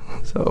spoiler.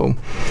 So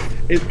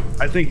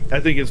I think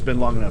it's been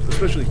long enough.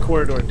 Especially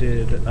Corridor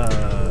did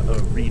a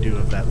redo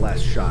of that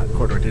last shot.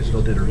 Corridor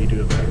Digital did a redo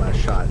of that last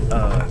shot,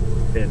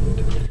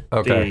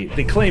 and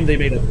they claim they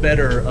made a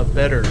better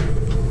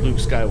Luke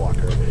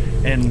Skywalker,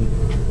 and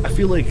I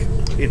feel like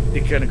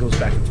it kind of goes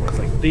back and forth.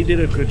 Like they did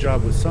a good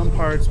job with some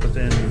parts, but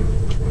then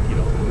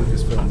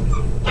Lucasfilm,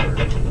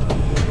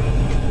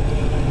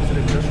 is it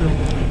Industrial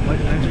Light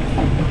and Magic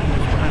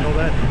behind all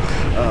that?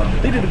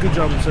 They did a good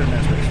job with certain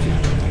aspects too.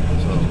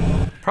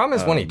 So problem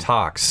is when he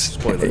talks.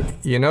 Spoiler.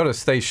 You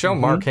notice they show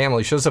Mark Hamill.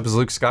 He shows up as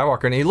Luke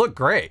Skywalker, and he looked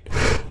great.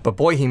 But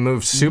boy, he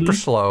moved super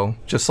slow,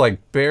 just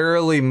like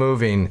barely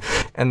moving.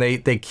 And they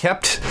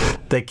kept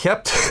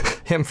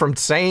him from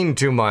saying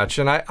too much.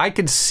 And I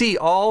could see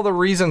all the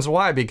reasons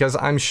why, because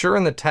I'm sure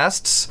in the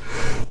tests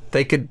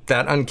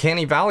that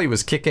uncanny valley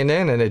was kicking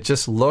in and it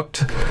just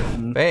looked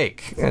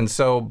fake. And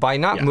so by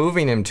not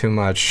moving him too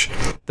much,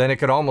 then it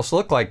could almost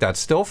look like that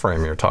still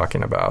frame you're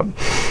talking about.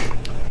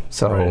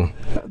 So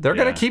they're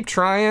going to keep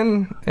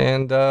trying,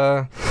 and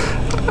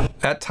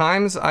at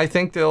times I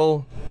think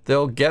they'll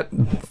get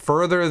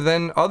further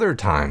than other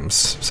times.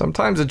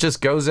 Sometimes it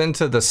just goes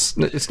into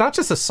it's not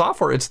just the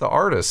software, it's the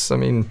artists. I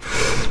mean,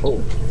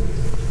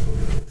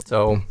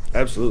 so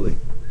absolutely.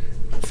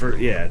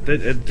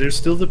 There's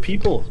still the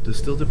people. There's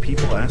still the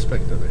people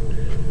aspect of it.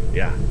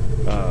 Yeah,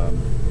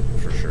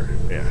 for sure.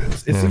 Yeah,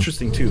 it's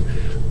interesting too.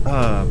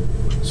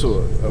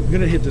 So I'm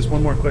gonna hit this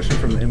one more question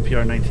from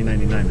NPR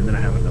 1999, and then I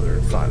have another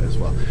thought as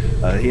well.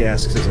 He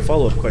asks as a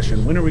follow-up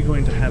question: when are we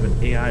going to have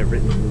an AI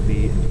written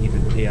movie and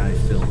even AI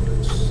filmed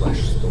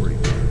 /story?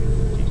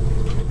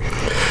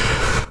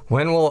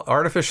 When will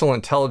artificial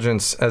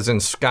intelligence, as in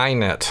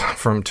Skynet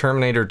from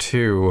Terminator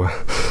 2,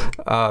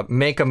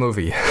 make a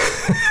movie?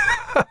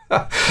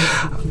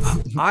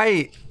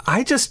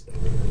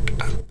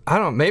 I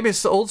don't know, maybe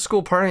it's the old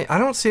school party. I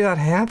don't see that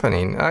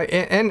happening.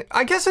 And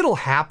I guess it'll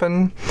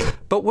happen,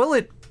 but will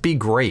it be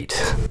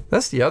great?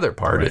 That's the other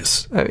part.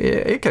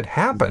 It could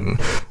happen,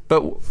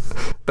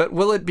 but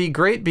will it be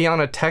great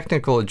beyond a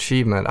technical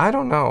achievement? I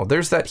don't know.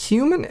 There's that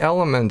human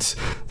element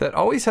that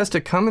always has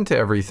to come into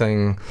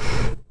everything.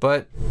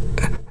 But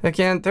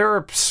again, there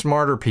are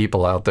smarter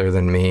people out there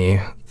than me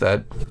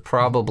that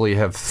probably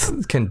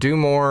can do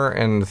more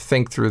and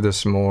think through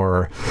this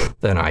more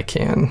than I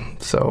can.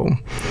 So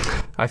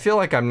I feel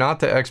like I'm not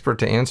the expert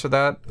to answer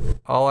that.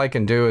 All I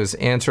can do is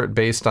answer it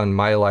based on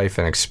my life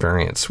and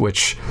experience,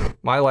 which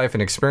my life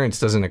and experience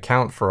doesn't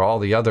account for all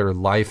the other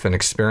life and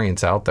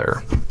experience out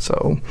there.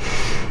 So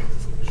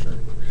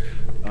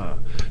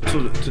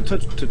so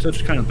to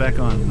touch kind of back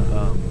on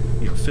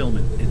film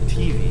and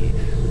TV,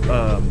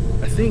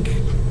 I think,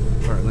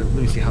 or let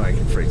me see how I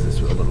can phrase this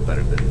a little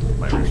better than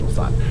my original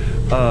thought.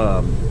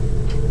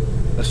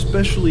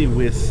 Especially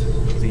with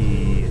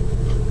the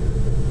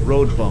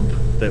road bump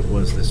that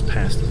was this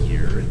past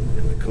year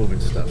and the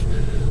COVID stuff,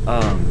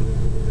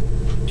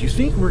 do you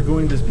think we're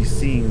going to be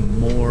seeing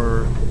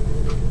more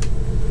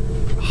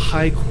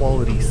high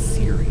quality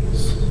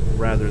series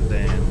rather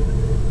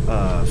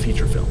than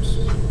feature films?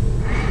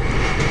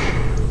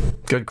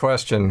 Good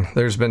question.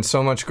 There's been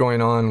so much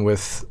going on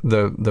with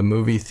the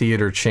movie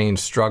theater chain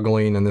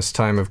struggling in this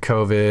time of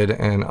COVID,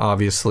 and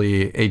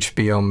obviously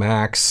HBO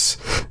Max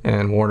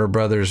and Warner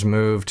Brothers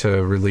move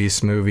to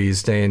release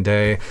movies day and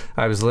day.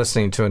 I was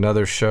listening to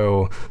another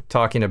show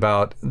talking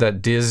about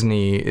that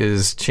Disney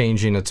is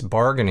changing its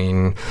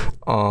bargaining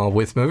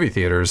with movie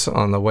theaters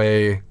on the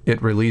way it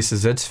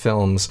releases its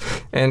films.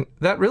 And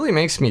that really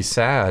makes me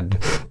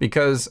sad,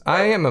 because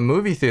I am a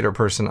movie theater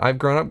person. I've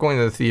grown up going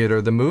to the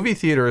theater. The movie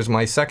theater is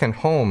my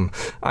second home.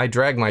 I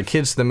drag my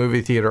kids to the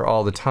movie theater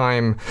all the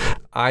time.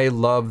 I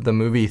love the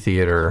movie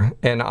theater,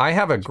 and I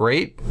have a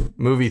great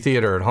movie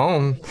theater at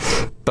home,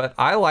 but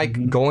I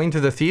like going to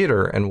the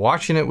theater and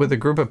watching it with a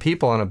group of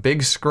people on a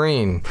big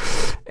screen.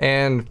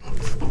 And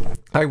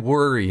I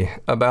worry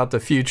about the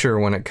future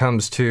when it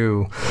comes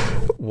to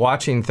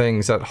watching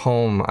things at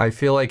home. I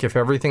feel like if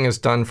everything is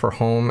done for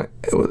home,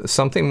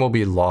 something will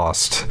be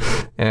lost.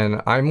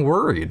 And I'm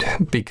worried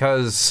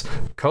because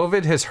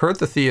COVID has hurt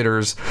the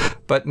theaters,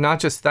 but not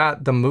just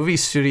that, the movie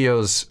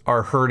studios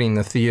are hurting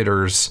the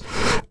theaters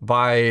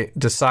by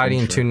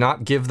deciding to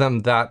not give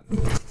them that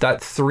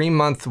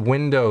 3-month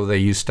window they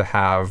used to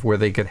have where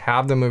they could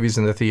have the movies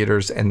in the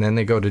theaters and then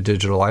they go to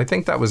digital. I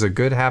think that was a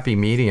good happy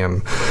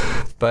medium.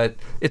 But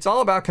it's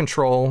all about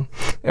control.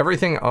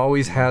 Everything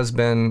always has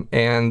been.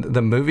 And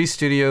the movie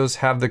studios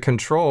have the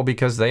control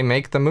because they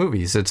make the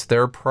movies. It's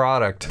their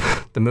product.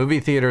 The movie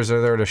theaters are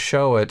there to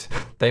show it.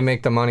 They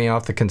make the money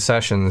off the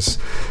concessions.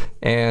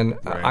 And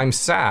right. I'm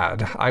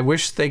sad. I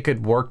wish they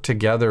could work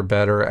together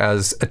better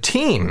as a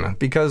team,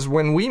 because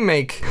when we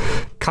make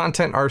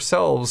content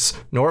ourselves,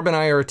 Norb and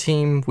I are a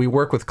team. We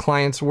work with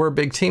clients. We're a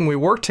big team. We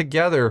work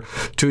together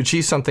to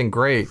achieve something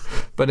great.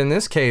 But in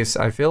this case,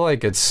 I feel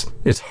like it's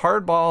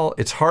hardball.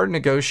 It's hard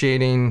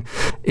negotiating.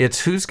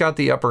 It's who's got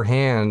the upper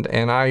hand.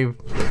 And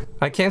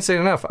I can't say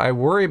it enough. I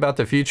worry about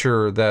the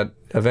future that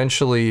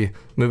eventually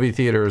movie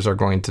theaters are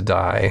going to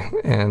die.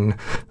 And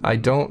I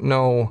don't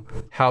know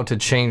how to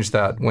change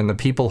that when the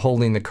people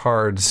holding the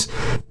cards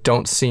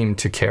don't seem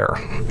to care.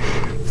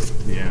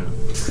 Yeah,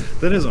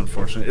 that is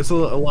unfortunate. It's a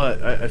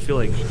lot. I feel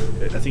like,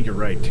 I think you're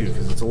right too,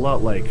 because it's a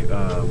lot like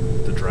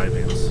the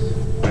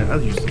drive-ins. I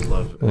used to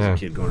love as a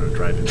kid going to a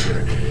drive-in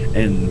theater,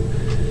 and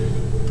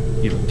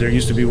there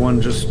used to be one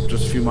just a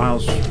few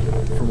miles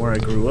from where I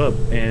grew up,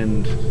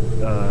 and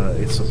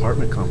it's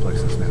apartment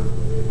complexes now.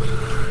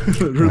 It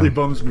really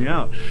bums me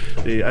out.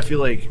 I feel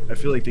like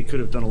they could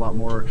have done a lot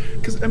more,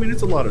 because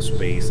it's a lot of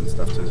space and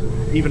stuff.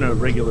 Even a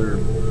regular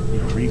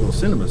Regal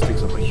Cinemas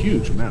takes up a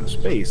huge amount of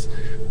space,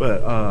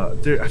 but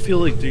I feel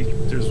like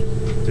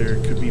there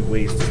could be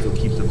ways to still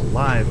keep them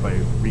alive by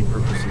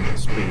repurposing the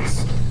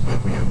space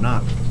when you're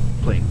not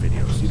playing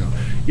videos.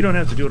 You don't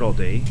have to do it all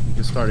day. You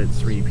can start at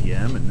 3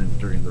 p.m. and then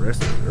during the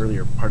rest of the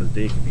earlier part of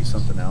the day it could be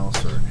something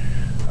else, or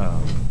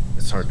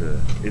it's hard to.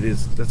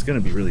 That's going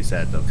to be really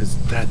sad though, because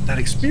that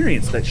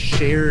experience, that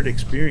shared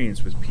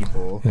experience with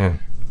people. Yeah.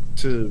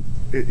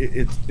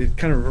 It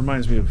kind of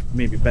reminds me of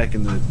maybe back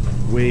in the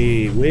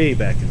way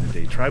back in the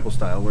day, tribal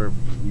style, where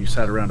you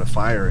sat around a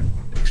fire and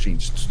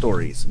exchanged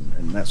stories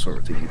and that sort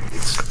of thing.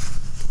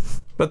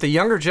 But the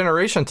younger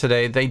generation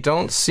today, they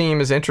don't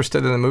seem as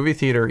interested in the movie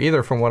theater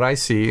either, from what I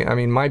see.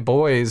 My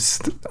boys,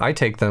 I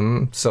take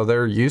them, so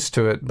they're used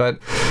to it. But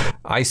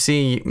I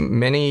see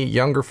many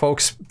younger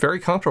folks very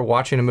comfortable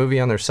watching a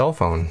movie on their cell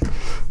phone.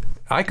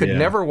 I could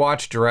never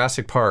watch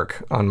Jurassic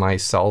Park on my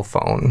cell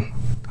phone.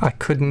 I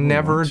could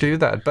never do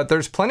that. But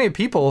there's plenty of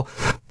people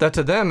that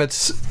to them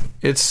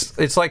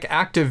it's like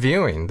active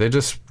viewing. They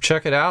just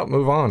check it out,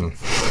 move on.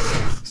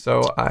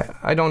 So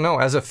I don't know.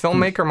 As a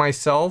filmmaker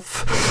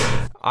myself,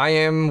 I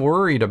am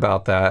worried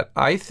about that.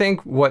 I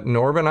think what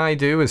Norb and I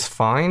do is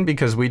fine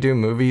because we do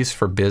movies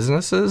for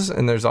businesses,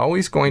 and there's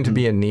always going to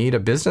be a need. A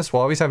business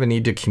will always have a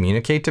need to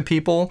communicate to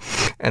people,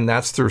 and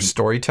that's through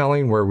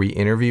storytelling, where we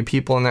interview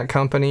people in that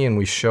company and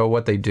we show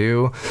what they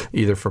do,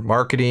 either for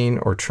marketing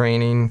or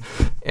training.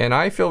 And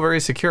I feel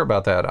very secure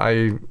about that.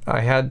 I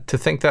had to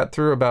think that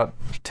through about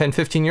 10,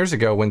 15 years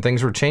ago when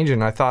things were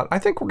changing. I thought, I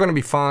think we're going to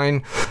be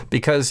fine,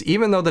 because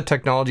even though the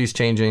technology is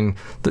changing,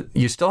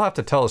 you still have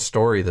to tell a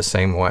story the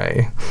same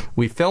way.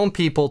 We film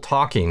people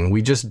talking.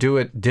 We just do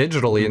it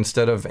digitally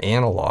instead of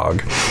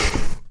analog.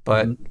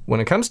 But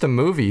when it comes to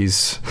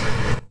movies,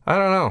 I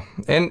don't know.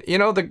 And,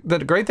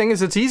 the great thing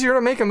is it's easier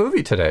to make a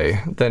movie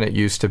today than it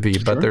used to be.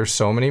 Sure. But there's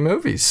so many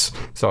movies.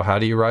 So how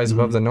do you rise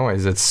above the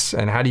noise?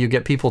 And how do you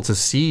get people to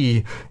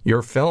see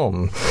your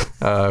film?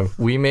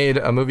 We made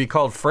a movie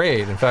called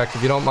Frayed. In fact,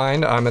 if you don't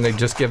mind, I'm going to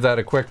just give that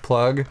a quick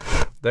plug.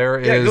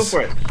 Go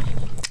for it.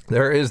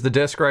 There is the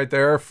disc right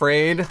there,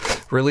 Frayed,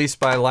 released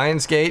by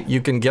Lionsgate.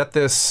 You can get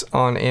this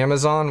on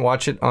Amazon,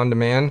 watch it on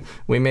demand.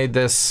 We made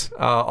this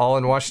all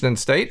in Washington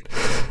State.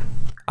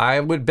 I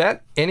would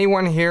bet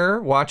anyone here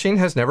watching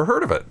has never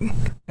heard of it.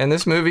 And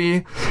this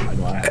movie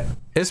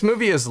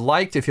is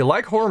liked. If you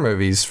like horror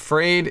movies,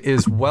 Frayed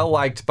is well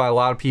liked by a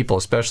lot of people,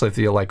 especially if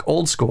you like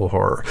old school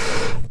horror.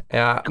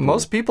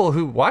 Most people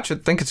who watch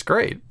it think it's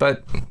great,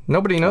 but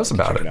nobody knows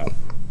about it.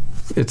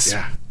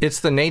 It's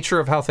the nature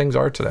of how things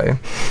are today.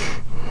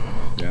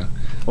 Yeah.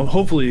 Well,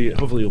 hopefully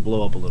you'll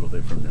blow up a little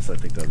bit from this. I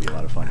think that'll be a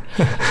lot of fun.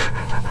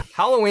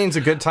 Halloween's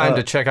a good time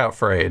to check out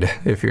Frayed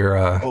if you're.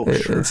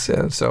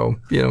 Sure.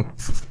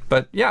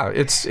 But yeah,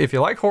 if you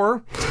like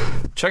horror,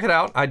 check it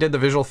out. I did the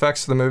visual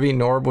effects for the movie.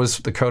 Norb was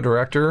the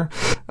co-director.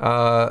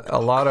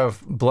 A lot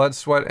of blood,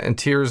 sweat, and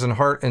tears, and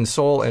heart, and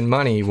soul, and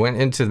money went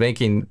into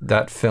making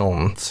that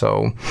film.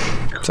 So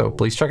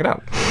please check it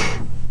out.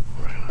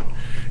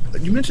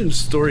 You mentioned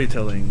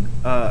storytelling.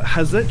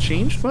 Has that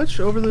changed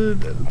much over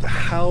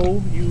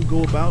how you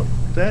go about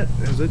that?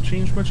 Has that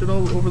changed much at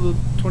all over the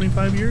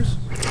 25 years?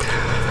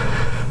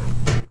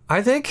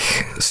 I think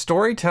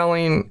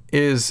storytelling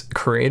is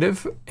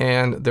creative,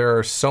 and there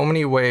are so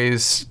many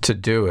ways to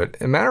do it.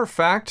 As a matter of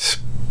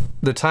fact,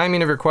 the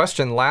timing of your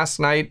question, last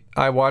night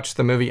I watched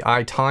the movie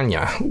I,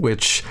 Tonya,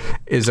 which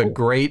is a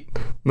great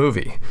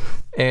movie.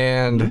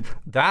 And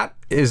that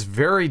is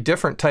very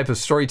different type of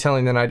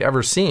storytelling than I'd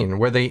ever seen,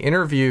 where they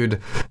interviewed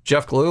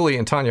Jeff Gillooly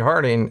and Tonya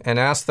Harding and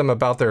asked them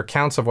about their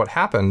accounts of what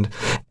happened.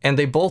 And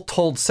they both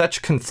told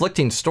such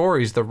conflicting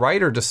stories. The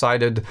writer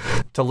decided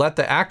to let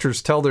the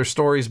actors tell their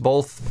stories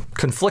both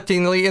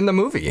conflictingly in the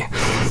movie.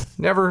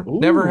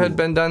 Never had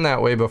been done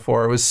that way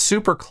before. It was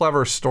super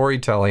clever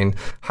storytelling.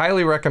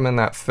 Highly recommend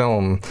that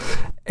film.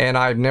 And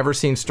I've never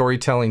seen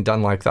storytelling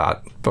done like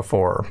that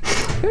before.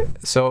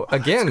 So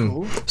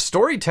again,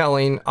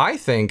 storytelling, I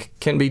think,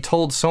 can be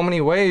told so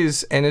many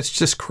ways, and it's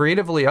just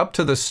creatively up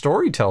to the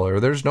storyteller.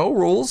 There's no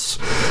rules.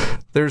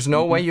 There's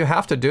no way you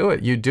have to do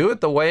it. You do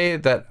it the way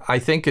that I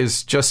think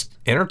is just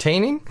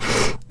entertaining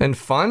and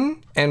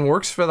fun and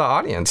works for the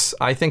audience.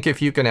 I think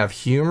if you can have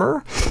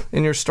humor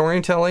in your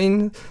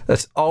storytelling,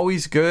 that's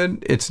always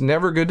good. It's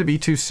never good to be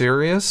too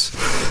serious.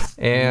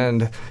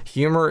 And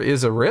humor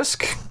is a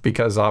risk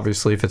because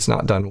obviously if it's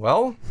not done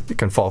well, it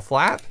can fall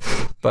flat.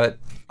 But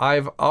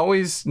I've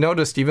always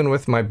noticed, even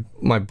with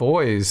my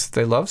boys,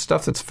 they love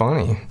stuff that's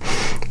funny.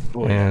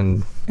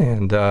 And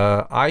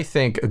I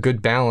think a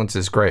good balance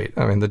is great.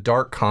 I mean, the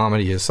dark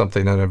comedy is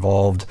something that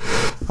evolved,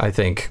 I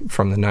think,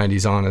 from the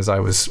 90s on as I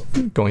was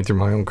going through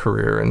my own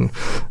career. And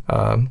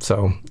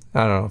so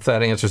I don't know if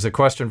that answers the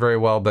question very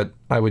well, but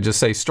I would just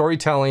say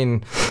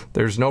storytelling,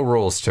 there's no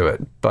rules to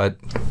it, but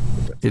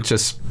it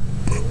just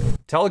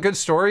tell a good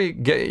story,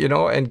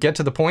 and get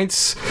to the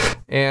points,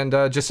 and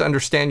just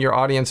understand your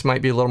audience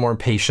might be a little more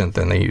patient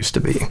than they used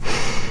to be.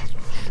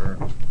 Sure.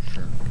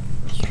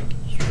 That's true.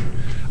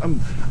 I'm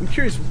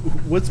curious,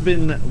 what's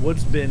been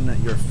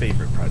your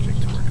favorite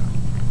project to work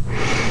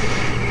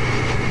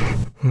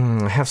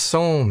on? I have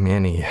so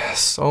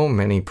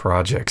many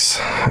projects.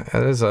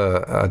 It is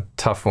a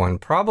tough one.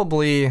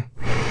 Probably,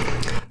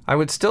 I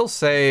would still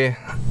say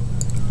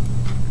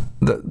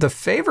the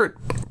favorite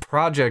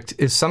project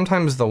is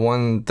sometimes the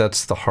one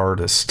that's the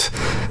hardest,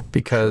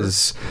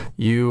 because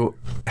you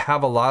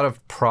have a lot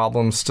of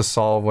problems to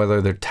solve,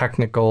 whether they're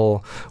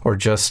technical or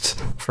just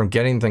from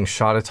getting things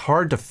shot. It's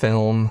hard to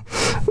film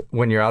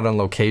when you're out on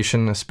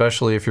location,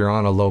 especially if you're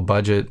on a low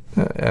budget.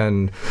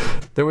 And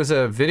there was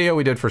a video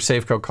we did for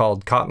Safeco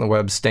called Caught in the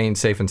Web, Staying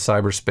Safe in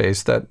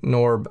Cyberspace that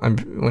Norb,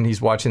 when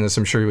he's watching this,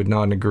 I'm sure he would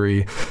nod and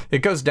agree. It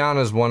goes down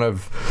as one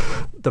of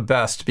the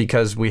best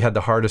because we had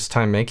the hardest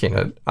time making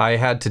it. I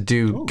had to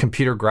do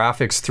computer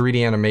graphics,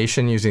 3D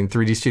animation using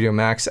 3D Studio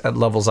Max at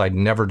levels I'd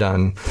never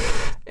done.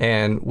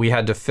 And we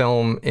had to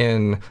film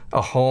in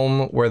a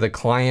home where the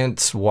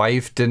client's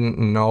wife didn't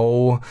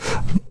know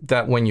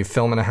that when you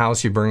film in a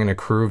house, you bring in a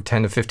crew of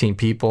 10 to 15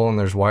 people and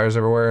there's wires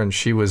everywhere. And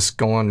she was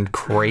going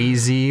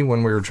crazy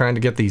when we were trying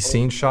to get these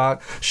scenes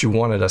shot. She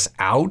wanted us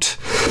out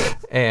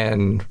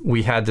and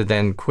we had to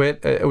then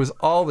quit. It was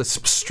all this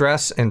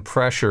stress and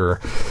pressure.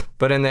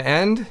 But in the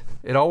end,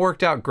 it all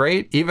worked out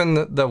great. Even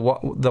the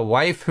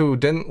wife who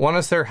didn't want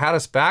us there had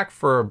us back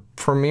for a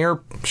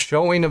premiere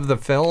showing of the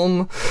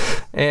film.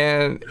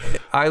 And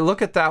I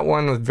look at that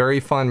one with very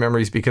fond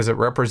memories because it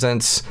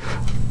represents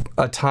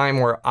a time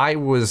where I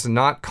was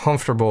not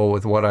comfortable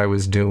with what I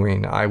was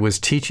doing. I was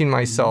teaching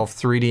myself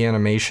 3D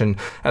animation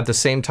at the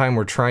same time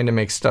we're trying to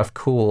make stuff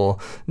cool.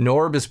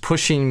 Norb is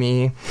pushing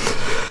me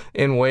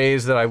in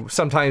ways that I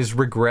sometimes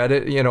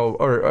regretted,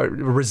 or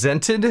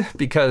resented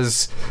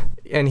because,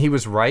 and he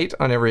was right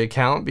on every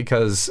account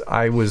because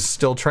I was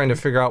still trying to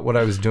figure out what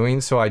I was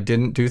doing, so I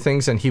didn't do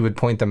things and he would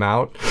point them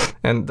out.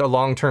 And the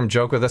long-term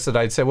joke with this that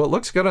I'd say, well, it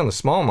looks good on the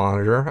small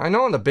monitor. I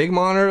know on the big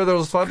monitor there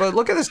was fun, but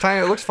look at this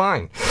tiny, it looks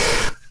fine.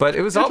 But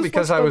it was all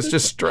because I was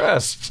just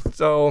stressed.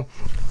 So,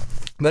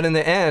 but in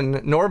the end,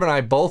 Norb and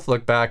I both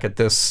look back at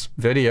this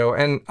video,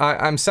 and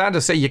I'm sad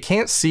to say you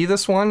can't see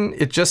this one.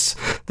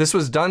 This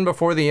was done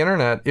before the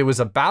internet. It was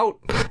about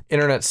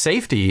internet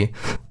safety,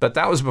 but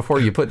that was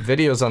before you put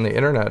videos on the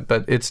internet,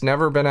 but it's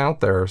never been out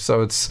there.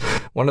 So it's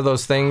one of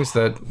those things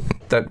that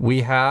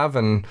we have,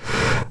 and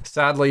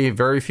sadly,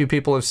 very few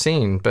people have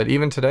seen. But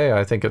even today,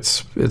 I think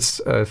it's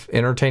an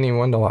entertaining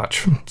one to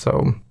watch.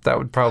 So that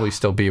would probably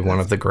still be one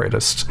of the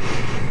greatest.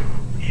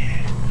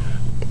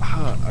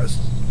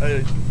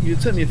 You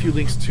sent me a few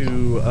links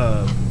to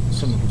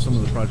some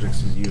of the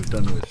projects that you've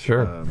done with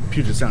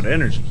Puget Sound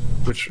Energy,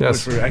 which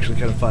were actually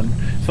kind of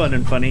fun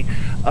and funny.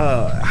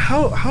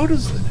 How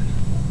does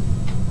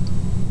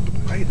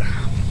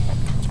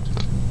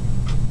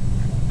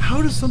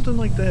something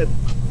like that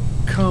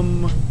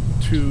come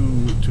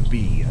to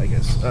be? I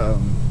guess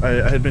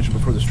I had mentioned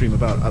before the stream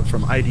about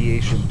from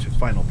ideation to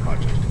final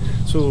project.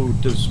 So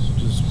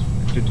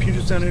did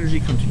Puget Sound Energy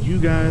come to you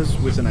guys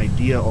with an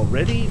idea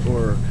already,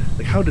 or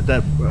like how did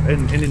that?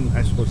 And in,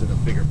 I suppose in a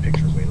bigger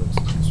picture way, let's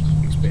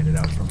expand it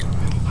out from a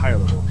higher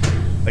level.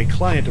 A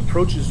client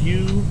approaches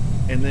you,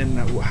 and then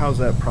how's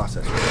that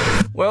process?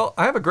 Well,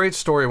 I have a great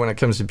story when it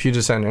comes to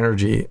Puget Sound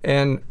Energy,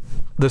 and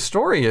the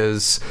story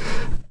is,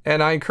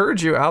 and I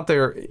encourage you out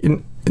there,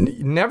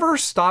 never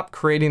stop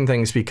creating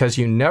things because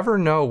you never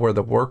know where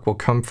the work will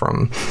come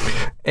from.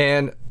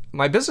 And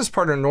my business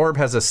partner Norb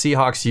has a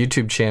Seahawks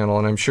YouTube channel,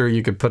 and I'm sure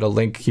you could put a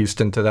link,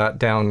 Houston, to that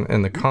down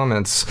in the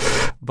comments.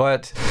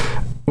 But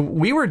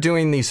we were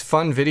doing these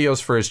fun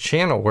videos for his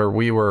channel where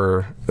we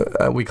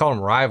call them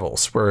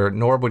rivals, where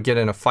Norb would get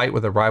in a fight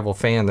with a rival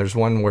fan. There's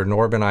one where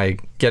Norb and I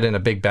get in a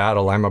big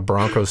battle. I'm a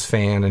Broncos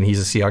fan and he's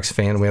a Seahawks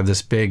fan. We have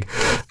this big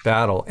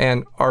battle.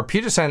 And our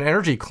Puget Sound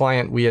Energy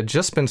client we had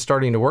just been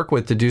starting to work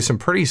with to do some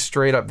pretty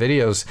straight up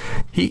videos,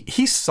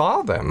 he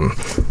saw them.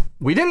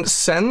 We didn't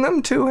send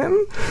them to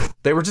him.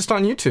 They were just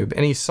on YouTube,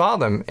 and he saw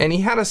them, and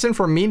he had us in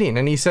for a meeting,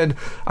 and he said,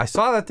 I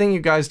saw that thing you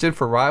guys did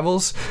for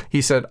Rivals.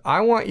 He said, I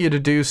want you to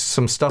do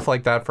some stuff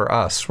like that for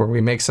us, where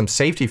we make some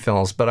safety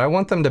films, but I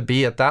want them to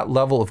be at that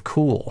level of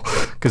cool,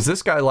 because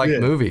this guy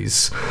liked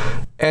movies.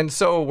 And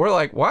so we're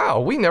like, wow,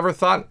 we never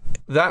thought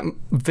that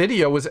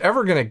video was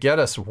ever going to get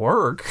us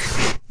work.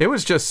 It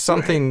was just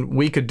something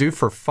we could do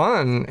for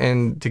fun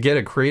and to get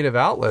a creative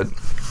outlet.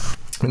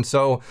 And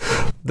so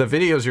the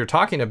videos you're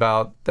talking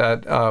about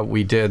that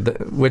we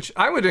did, which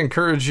I would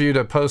encourage you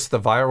to post the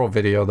viral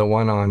video, the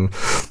one on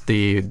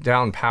the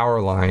down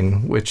power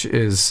line, which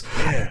is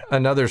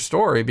another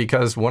story,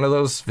 because one of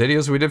those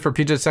videos we did for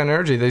Puget Sound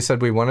Energy, they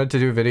said we wanted to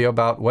do a video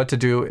about what to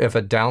do if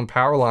a down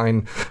power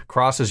line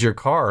crosses your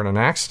car in an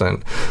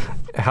accident,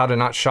 how to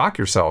not shock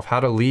yourself, how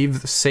to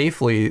leave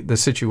safely the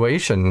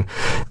situation.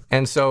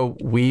 And so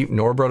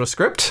Norb wrote a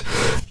script,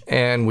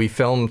 and we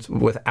filmed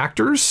with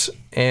actors,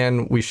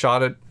 and we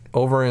shot it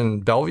over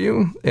in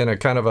Bellevue in a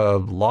kind of a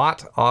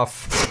lot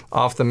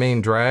off the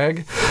main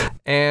drag.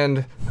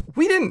 And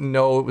we didn't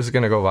know it was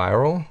going to go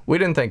viral. We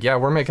didn't think, yeah,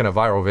 we're making a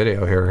viral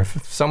video here.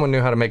 If someone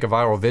knew how to make a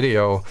viral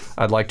video,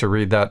 I'd like to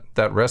read that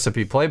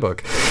recipe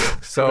playbook.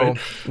 So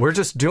we're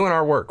just doing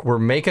our work. We're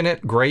making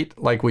it great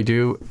like we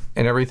do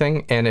and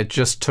everything, and it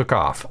just took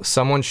off.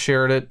 Someone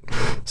shared it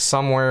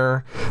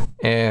somewhere,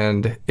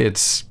 and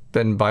it's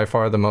been by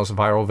far the most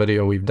viral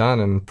video we've done,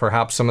 and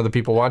perhaps some of the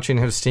people watching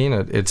have seen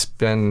it. It's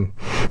been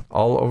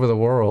all over the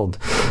world.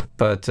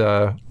 But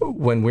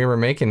when we were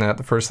making that,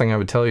 the first thing I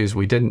would tell you is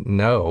we didn't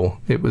know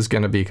it was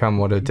going to become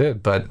what it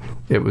did, but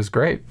it was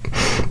great.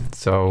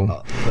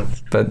 So,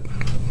 but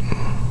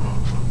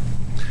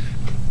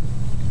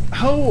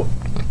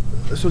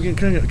so again,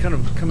 kind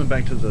of coming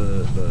back to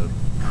the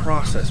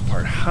process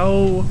part,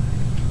 how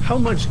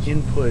much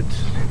input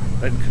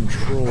and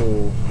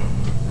control,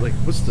 like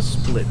what's the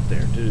split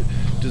there?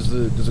 Does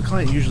the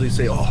client usually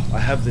say, oh, I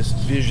have this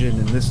vision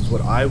and this is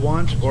what I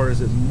want, or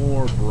is it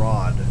more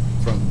broad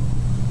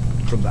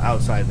from the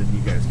outside that you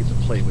guys get to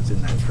play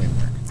within that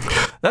framework?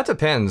 That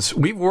depends.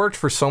 We've worked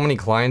for so many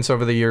clients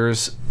over the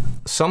years.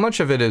 So much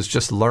of it is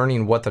just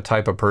learning what the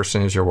type of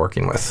person is you're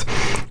working with.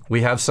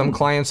 We have some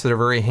clients that are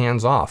very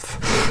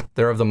hands-off.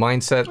 They're of the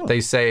mindset,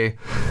 they say,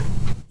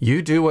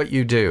 you do what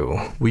you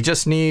do. We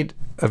just need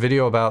a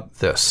video about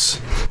this.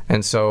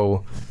 And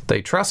so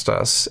they trust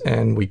us,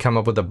 and we come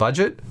up with a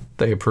budget.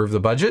 They approve the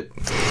budget,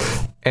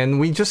 and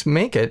we just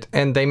make it,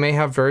 and they may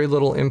have very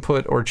little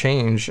input or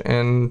change.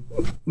 And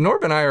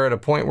Norb and I are at a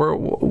point where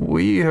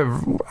we've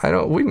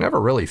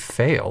never really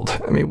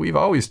failed. I mean, we've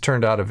always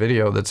turned out a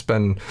video that's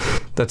been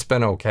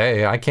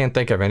okay. I can't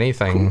think of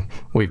anything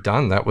we've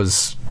done that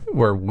was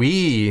where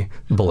we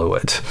blew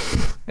it.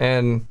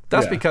 And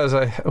that's because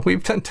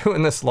we've been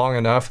doing this long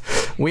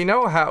enough. We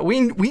know how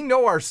we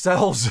know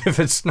ourselves if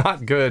it's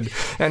not good,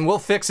 and we'll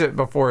fix it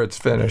before it's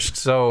finished.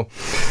 So,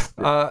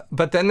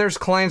 but then there's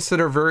clients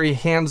that are very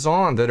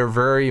hands-on, that are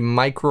very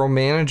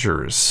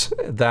micromanagers,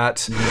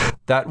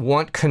 that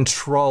want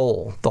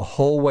control the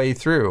whole way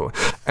through.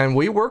 And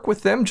we work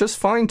with them just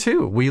fine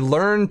too. We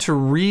learn to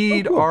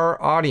read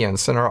our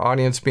audience, and our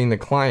audience being the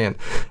client.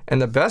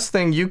 And the best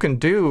thing you can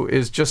do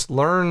is just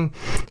learn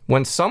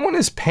when someone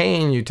is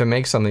paying you to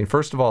make something.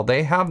 First of all,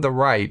 they have the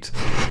right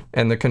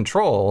and the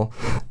control,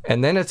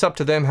 and then it's up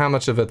to them how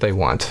much of it they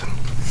want.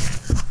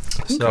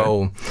 Okay.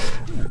 So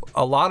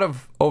a lot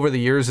of over the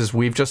years is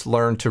we've just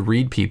learned to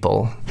read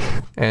people,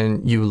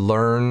 and you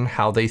learn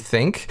how they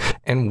think,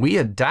 and we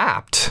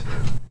adapt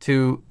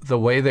to the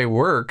way they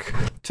work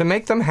to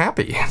make them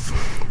happy.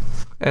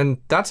 And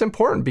that's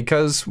important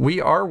because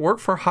we are work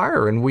for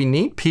hire, and we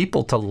need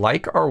people to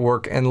like our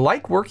work and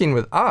like working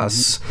with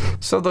us,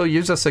 so they'll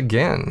use us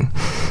again.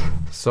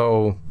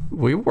 So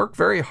we work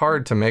very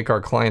hard to make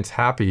our clients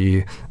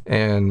happy,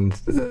 and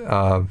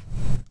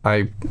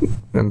I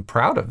am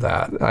proud of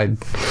that.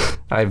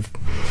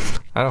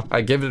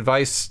 I give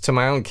advice to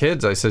my own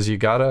kids. I says you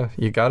gotta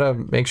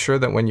make sure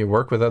that when you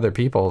work with other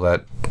people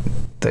that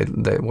they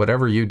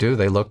whatever you do,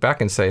 they look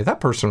back and say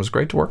that person was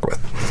great to work with.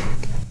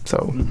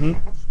 So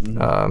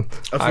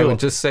I would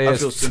just say I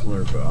feel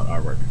similar about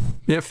our work.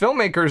 Yeah,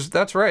 filmmakers,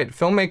 that's right.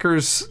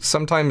 Filmmakers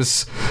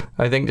sometimes,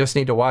 I think, just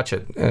need to watch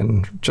it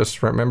and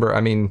just remember,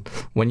 I mean,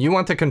 when you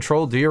want the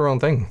control, do your own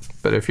thing.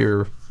 But if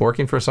you're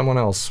working for someone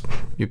else,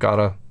 you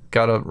gotta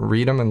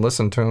read them and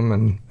listen to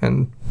them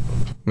and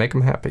make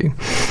them happy.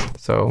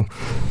 So,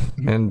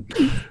 and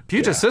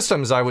Puget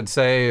Systems, I would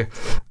say,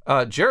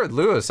 Jared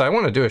Lewis, I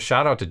want to do a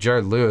shout out to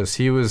Jared Lewis.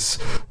 He was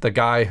the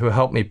guy who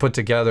helped me put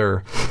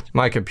together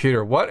my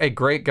computer. What a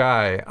great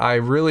guy. I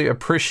really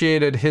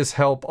appreciated his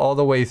help all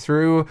the way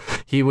through.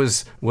 He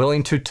was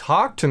willing to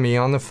talk to me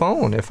on the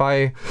phone if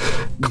I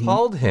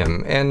called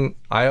him. And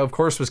I, of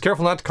course, was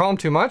careful not to call him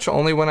too much,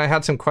 only when I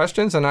had some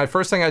questions. And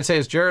first thing I'd say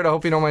is, Jared, I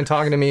hope you don't mind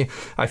talking to me.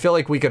 I feel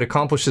like we could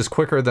accomplish this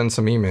quicker than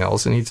some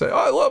emails. And he'd say,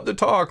 I love to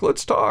talk.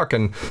 Let's talk.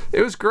 And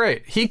it was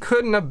great. He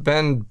couldn't have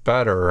been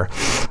better.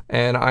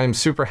 And I'm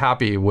super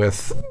happy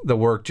with the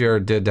work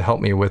Jared did to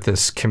help me with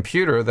this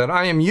computer that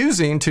I am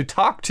using to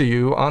talk to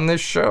you on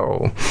this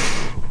show.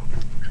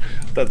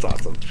 That's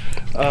awesome.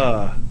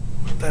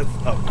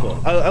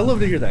 Cool. I love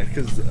to hear that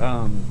because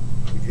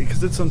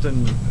it's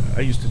something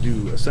I used to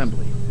do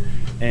assembly,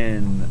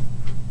 and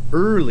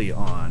early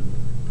on,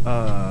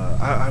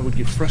 I would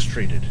get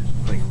frustrated.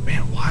 Like,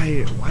 man,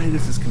 why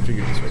is this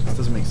configured this way? This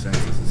doesn't make sense.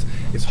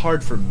 It's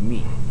hard for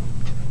me,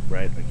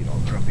 right? Like, all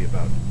grumpy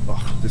about,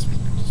 this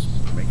is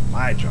making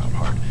my job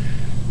hard.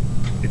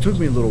 It took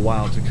me a little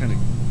while to kind of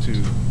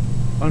to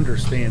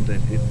understand that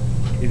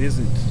it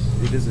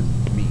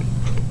isn't me,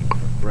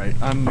 right?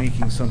 I'm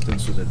making something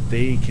so that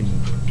they can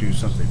do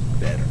something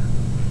better.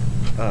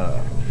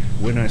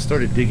 When I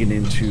started digging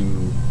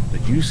into the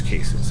use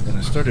cases, and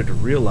I started to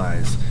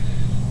realize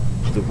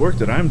the work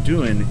that I'm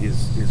doing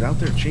is out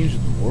there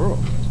changing the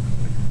world.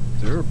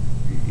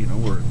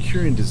 We're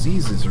curing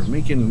diseases or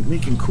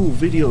making cool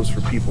videos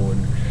for people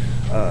and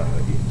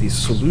these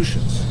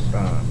solutions.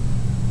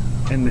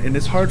 And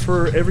it's hard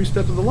for every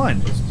step of the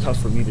line. It's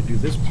tough for me to do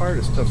this part.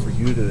 It's tough for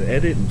you to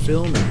edit and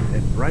film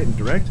and write and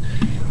direct.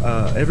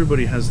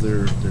 Everybody has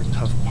their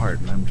tough part,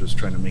 and I'm just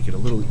trying to make it a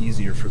little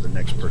easier for the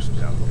next person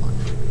down the line.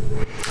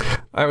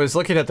 I was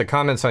looking at the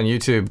comments on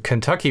YouTube.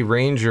 Kentucky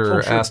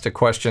Ranger asked a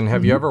question.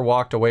 Have you ever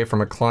walked away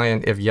from a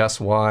client? If yes,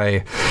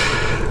 why?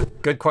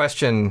 Good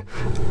question.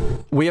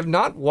 We have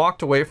not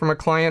walked away from a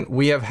client.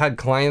 We have had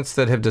clients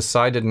that have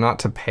decided not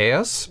to pay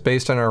us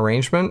based on our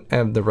arrangement,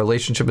 and the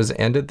relationship has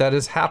ended. That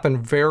has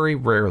happened very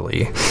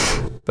rarely,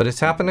 but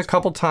it's happened a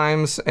couple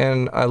times,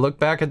 and I look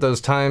back at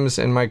those times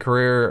in my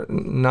career,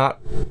 not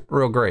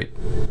real great.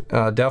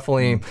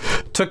 Definitely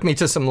took me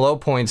to some low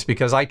points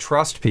because I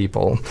trust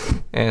people,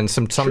 and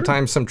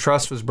sometimes some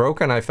trust was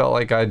broken. I felt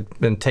like I'd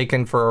been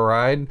taken for a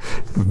ride.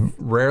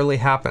 Rarely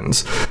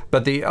happens.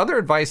 But the other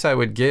advice I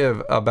would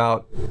give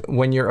about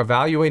when you're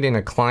evaluating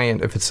a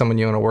client, if it's someone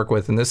you want to work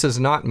with, and this is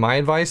not my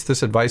advice,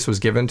 this advice was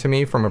given to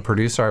me from a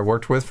producer I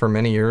worked with for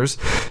many years.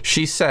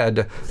 She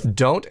said,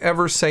 don't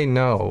ever say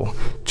no,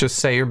 just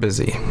say you're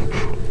busy.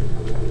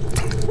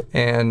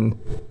 And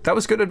that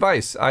was good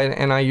advice.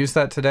 I use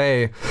that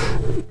today.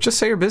 Just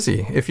say you're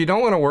busy. If you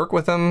don't want to work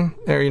with them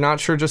or you're not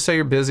sure, just say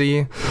you're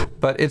busy.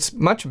 But it's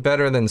much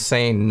better than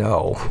saying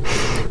no.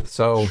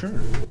 So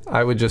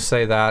I would just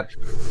say that's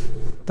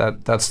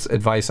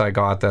advice I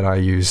got that I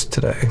use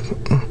today.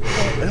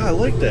 Yeah, I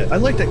like that. I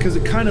like that because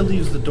it kind of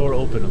leaves the door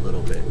open a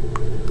little bit.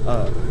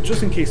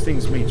 Just in case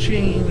things may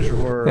change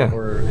or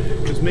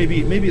because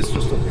maybe it's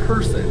just a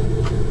person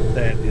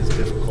that is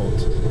difficult,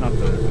 not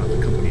the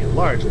company at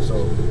large, and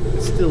so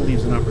it still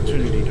leaves an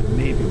opportunity to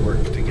maybe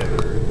work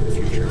together in the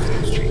future if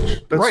things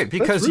change. Right,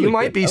 because really you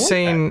might be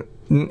saying,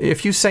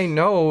 if you say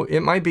no,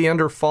 it might be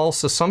under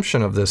false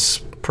assumption of this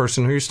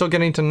person who you're still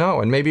getting to know,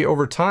 and maybe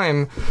over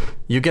time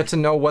you get to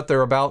know what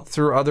they're about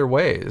through other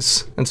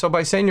ways. And so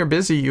by saying you're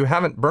busy, you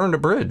haven't burned a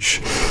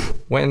bridge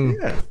when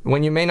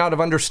you may not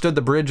have understood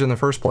the bridge in the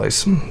first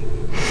place.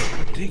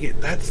 Dig it.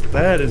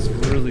 That is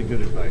really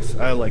good advice.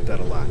 I like that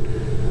a lot.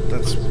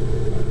 That is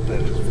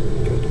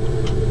really good.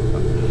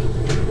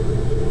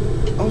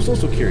 I was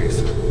also curious.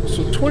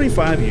 So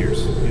 25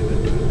 years you've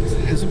been doing this.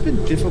 Has it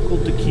been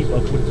difficult to keep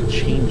up with the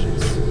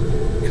changes?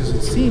 Because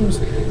it seems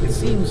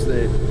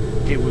that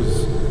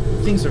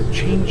things are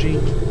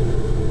changing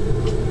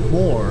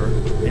more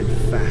and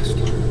faster,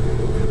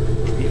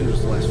 even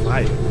just the last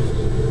 5 years.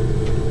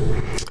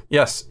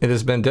 Yes, it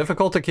has been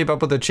difficult to keep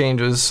up with the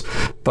changes,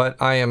 but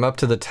I am up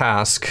to the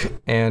task,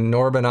 and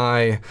Norb and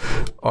I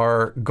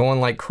are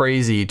going like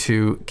crazy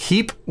to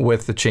keep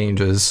with the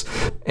changes.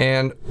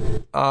 And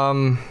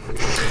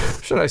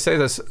should I say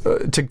this?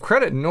 To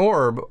credit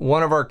Norb,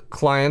 one of our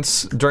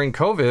clients during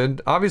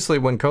COVID, obviously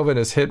when COVID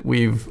has hit,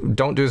 we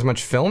don't do as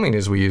much filming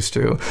as we used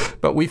to,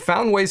 but we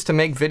found ways to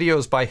make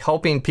videos by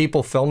helping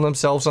people film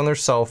themselves on their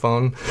cell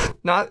phone.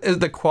 Not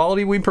the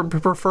quality we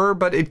prefer,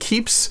 but it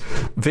keeps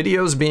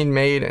videos being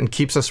made and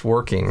keeps us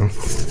working.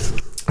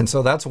 And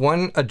so that's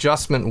one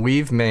adjustment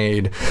we've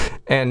made.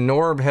 And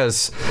Norb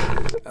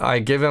I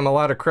give him a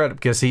lot of credit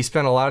because he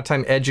spent a lot of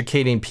time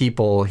educating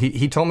people.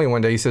 He told me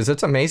one day, he says,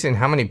 it's amazing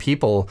how many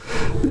people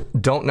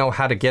don't know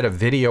how to get a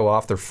video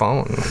off their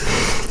phone.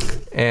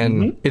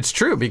 And it's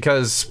true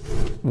because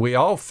we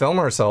all film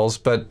ourselves,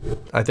 but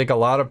I think a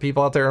lot of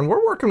people out there, and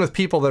we're working with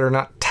people that are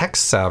not tech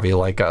savvy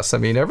like us. I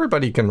mean,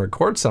 everybody can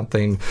record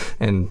something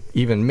and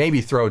even maybe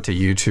throw it to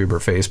YouTube or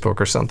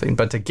Facebook or something,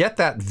 but to get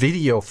that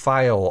video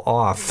file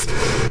off,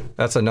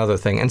 that's another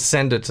thing, and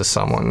send it to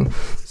someone.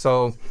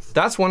 So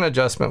that's one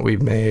adjustment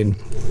we've made.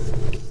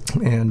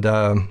 And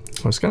I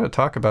was going to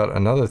talk about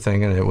another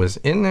thing, and it was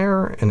in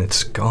there, and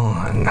it's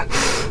gone.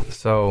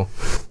 So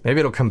maybe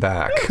it'll come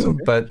back.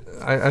 Okay. But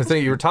I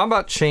think you were talking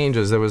about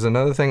changes. There was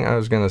another thing I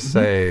was going to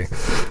say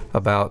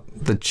about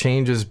the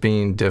changes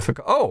being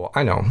difficult. Oh,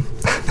 I know.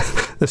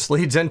 This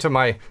leads into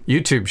my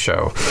YouTube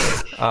show.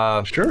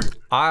 Sure.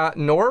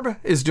 Norb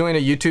is doing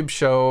a YouTube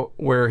show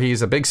where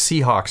he's a big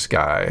Seahawks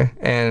guy.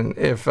 And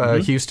if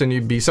Houston,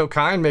 you'd be so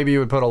kind, maybe you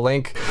would put a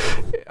link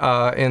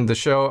in the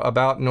show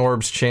about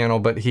Norb's channel.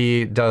 But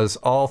he does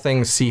all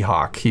things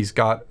Seahawk. He's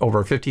got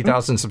over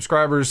 50,000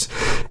 subscribers.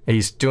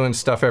 He's doing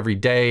stuff every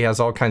day. He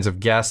has all kinds of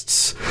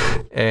guests.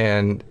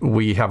 And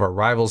we have a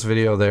Rivals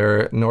video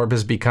there. Norb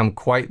has become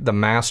quite the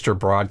master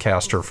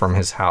broadcaster from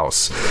his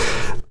house.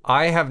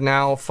 I have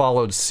now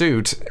followed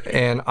suit,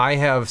 and I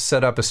have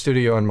set up a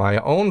studio in my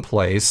own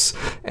place,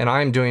 and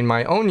I'm doing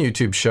my own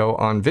YouTube show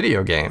on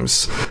video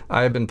games.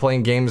 I have been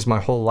playing games my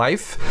whole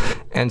life,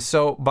 and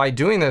so by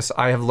doing this,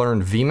 I have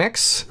learned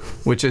vMix,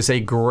 which is a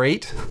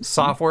great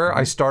software.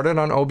 I started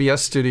on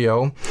OBS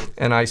Studio,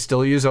 and I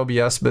still use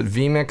OBS, but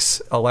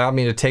vMix allowed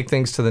me to take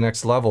things to the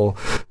next level.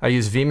 I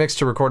use vMix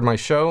to record my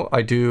show.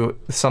 I do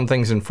some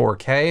things in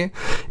 4K,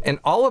 and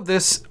all of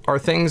this are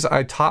things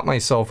I taught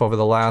myself over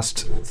the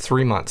last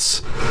 3 months.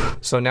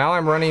 So now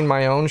I'm running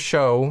my own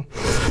show,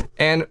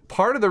 and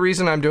part of the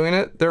reason I'm doing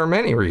it, there are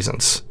many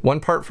reasons.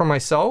 One part for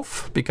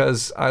myself,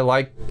 because I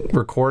like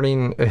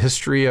recording a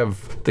history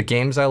of the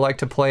games I like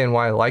to play and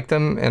why I like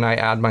them, and I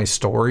add my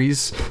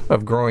stories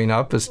of growing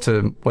up as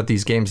to what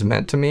these games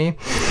meant to me.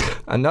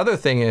 Another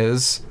thing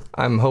is,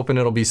 I'm hoping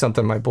it'll be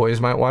something my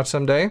boys might watch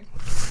someday.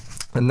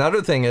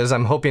 Another thing is,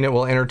 I'm hoping it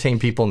will entertain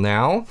people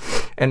now.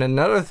 And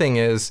another thing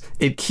is,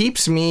 it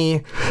keeps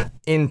me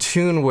in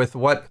tune with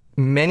what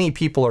many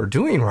people are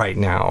doing right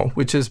now,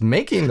 which is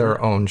making their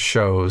own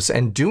shows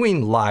and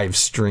doing live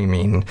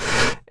streaming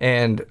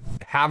and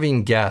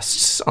having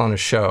guests on a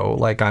show,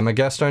 like I'm a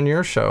guest on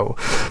your show.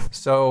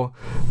 So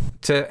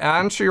to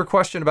answer your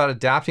question about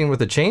adapting with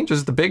the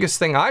changes, the biggest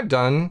thing I've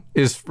done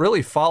is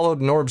really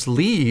followed Norb's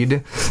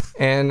lead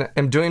and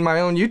am doing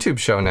my own YouTube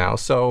show now.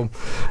 So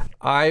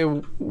I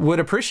would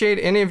appreciate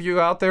any of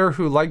you out there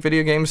who like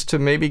video games to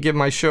maybe give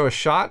my show a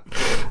shot.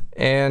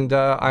 And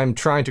I'm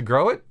trying to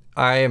grow it.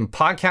 I am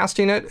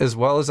podcasting it as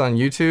well as on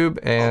YouTube,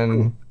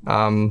 and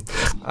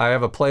I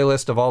have a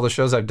playlist of all the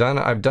shows I've done.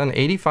 I've done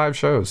 85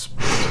 shows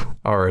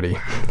already,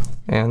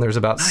 and there's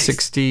about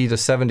 60 to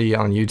 70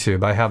 on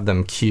YouTube. I have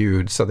them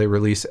queued, so they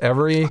release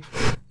every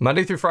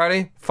Monday through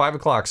Friday, 5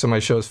 o'clock. So my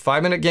show is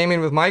 5 Minute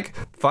Gaming with Mike,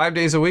 5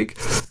 days a week,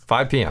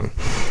 5 p.m.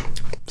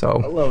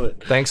 So I love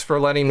it. Thanks for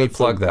letting me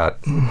plug that.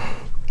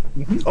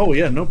 Oh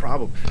yeah, no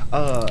problem.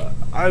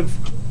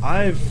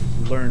 I've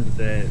learned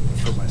that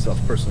for myself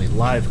personally,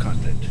 live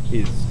content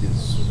is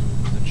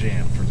the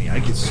jam for me. I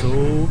get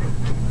so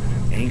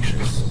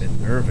anxious and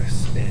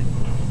nervous and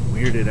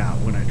weirded out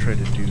when I try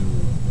to do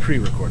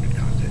pre-recorded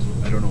content.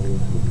 I don't know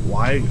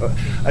why.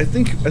 I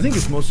think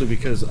it's mostly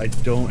because I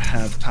don't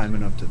have time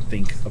enough to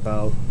think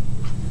about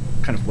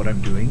kind of what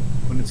I'm doing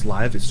when it's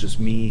live. It's just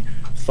me,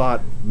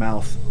 thought,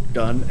 mouth,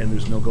 done, and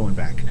there's no going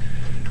back.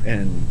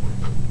 And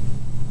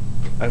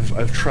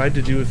I've tried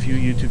to do a few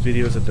YouTube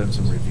videos. I've done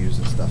some reviews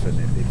and stuff, and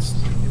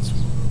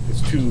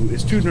it's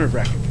too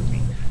nerve-wracking for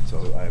me.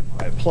 So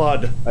I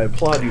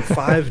applaud you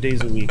 5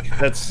 days a week.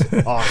 That's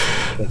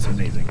awesome. That's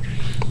amazing.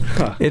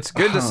 It's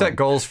good to set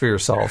goals for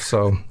yourself.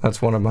 So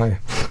that's one of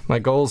my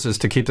goals, is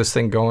to keep this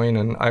thing going,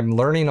 and I'm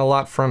learning a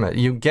lot from it.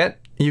 You get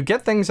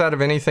things out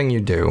of anything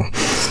you do,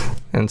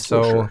 and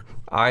so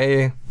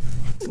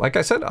like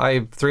I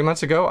said, 3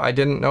 months ago I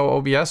didn't know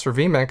OBS or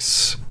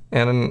vMix.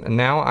 And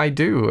now I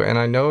do, and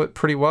I know it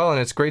pretty well, and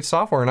it's great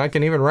software, and I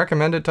can even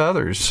recommend it to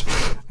others.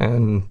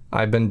 And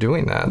I've been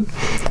doing that.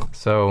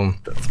 So,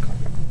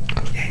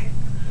 yeah.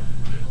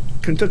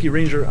 Kentucky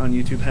Ranger on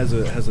YouTube has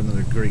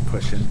another great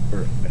question,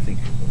 or I think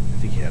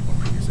he had one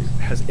previously.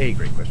 Has a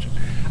great question.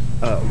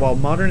 While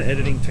modern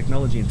editing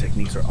technology and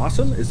techniques are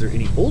awesome, is there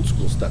any old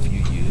school stuff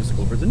you use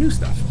over the new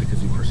stuff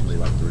because you personally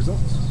like the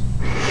results?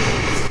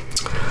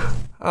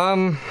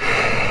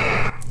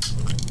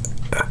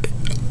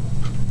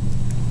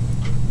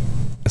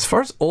 As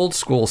far as old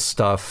school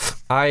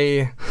stuff,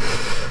 I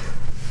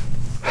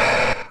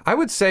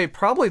would say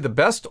probably the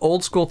best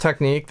old school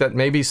technique that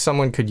maybe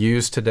someone could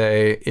use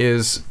today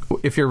is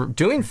if you're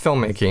doing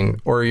filmmaking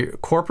or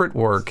corporate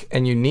work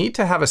and you need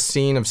to have a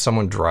scene of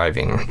someone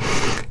driving.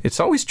 It's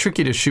always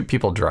tricky to shoot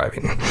people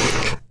driving.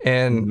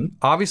 And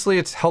obviously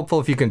it's helpful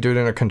if you can do it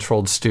in a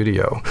controlled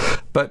studio.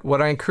 But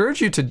what I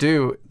encourage you to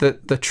do,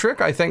 the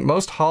trick I think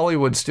most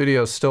Hollywood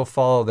studios still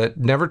follow that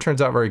never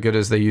turns out very good,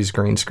 is they use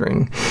green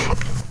screen.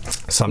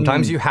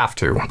 Sometimes you have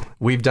to.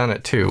 We've done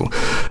it too.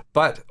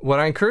 But what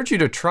I encourage you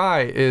to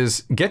try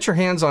is get your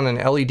hands on an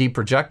LED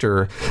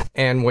projector,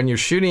 and when you're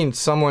shooting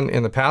someone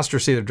in the passenger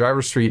seat of the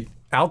driver's seat,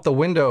 out the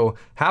window,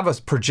 have a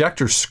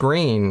projector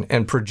screen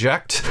and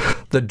project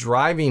the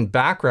driving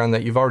background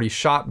that you've already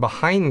shot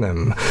behind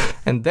them.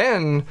 And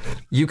then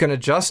you can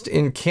adjust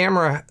in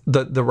camera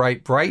the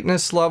right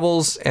brightness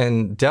levels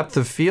and depth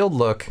of field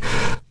look.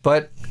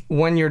 But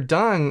when you're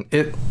done,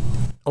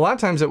 a lot of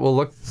times it will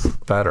look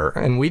better.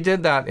 And we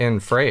did that in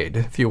Frayed.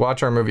 If you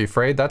watch our movie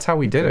Frayed, that's how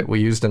we did it.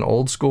 We used an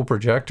old school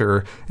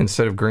projector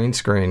instead of green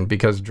screen,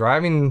 because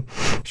driving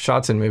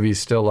shots in movies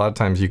still a lot of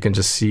times you can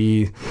just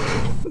see.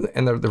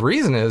 And the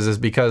reason is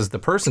because the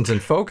person's in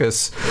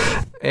focus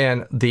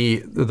and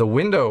the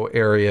window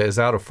area is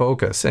out of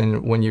focus.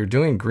 And when you're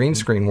doing green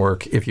screen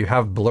work, if you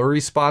have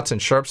blurry spots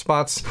and sharp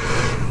spots,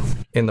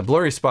 in the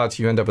blurry spots,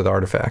 you end up with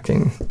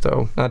artifacting.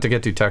 So not to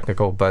get too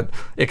technical, but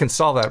it can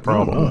solve that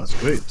problem. Oh, that's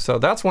great. So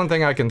that's one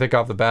thing I can think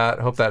off the bat.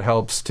 Hope that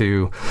helps,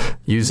 to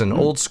use an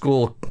old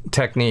school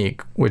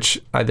technique, which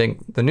I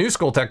think the new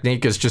school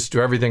technique is just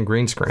do everything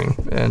green screen.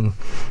 And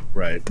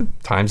right.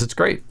 Times it's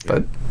great.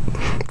 But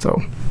so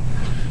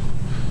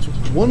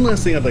one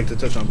last thing I'd like to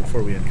touch on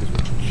before we end, because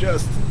we're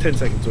just 10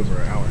 seconds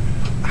over an hour.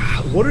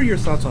 What are your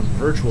thoughts on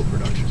virtual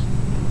production?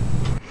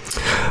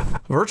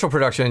 Virtual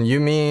production, you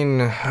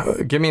mean,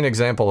 give me an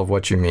example of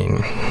what you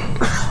mean.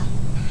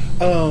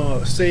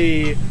 So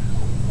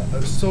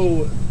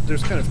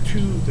there's kind of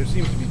there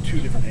seems to be two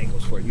different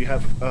angles for it. You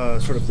have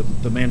sort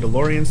of the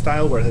Mandalorian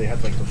style, where they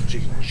have like those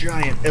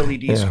giant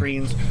LED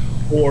screens,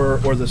 or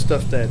the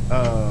stuff that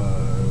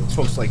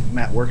folks like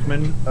Matt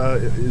Workman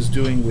is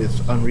doing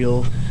with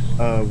Unreal,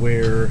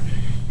 where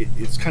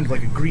it's kind of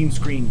like a green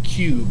screen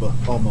cube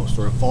almost,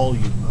 or a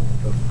volume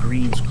of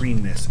green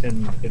screenness,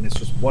 and it's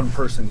just one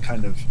person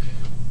kind of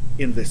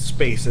in this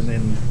space, and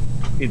then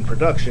in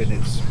production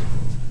it's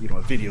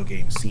a video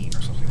game scene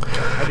or something like that.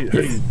 How do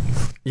you...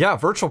 Yeah,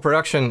 virtual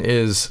production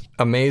is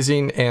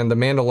amazing, and The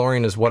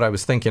Mandalorian is what I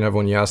was thinking of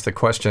when you asked the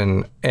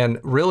question. And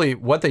really,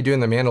 what they do in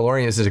The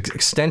Mandalorian is an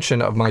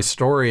extension of my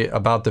story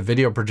about the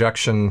video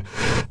projection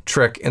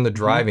trick in the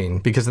driving.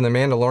 Because in The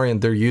Mandalorian,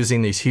 they're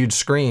using these huge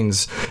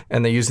screens,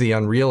 and they use the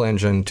Unreal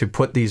Engine to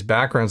put these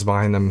backgrounds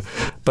behind them.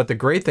 But the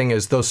great thing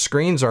is those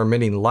screens are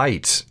emitting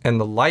light, and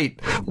the light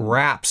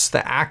wraps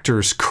the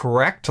actors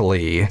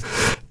correctly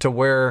to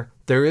where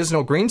there is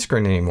no green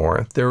screen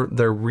anymore. They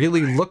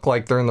really look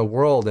like they're in the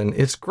world, and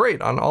it's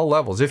great on all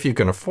levels if you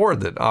can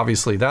afford it.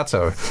 Obviously, that's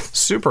a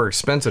super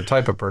expensive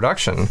type of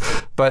production,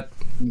 but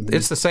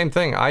it's the same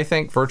thing. I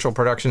think virtual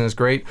production is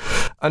great.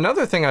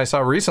 Another thing I saw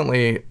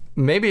recently,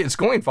 maybe it's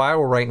going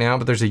viral right now,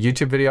 but there's a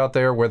YouTube video out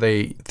there where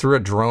they flew a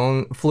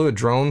drone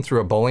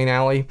through a bowling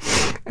alley,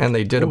 and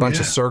they did a bunch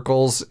of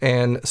circles,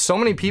 and so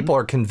many people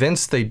are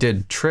convinced they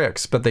did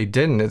tricks, but they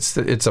didn't.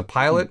 It's a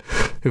pilot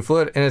who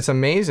flew it, and it's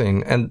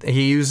amazing. And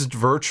he used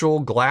virtual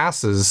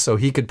glasses so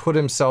he could put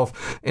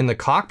himself in the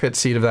cockpit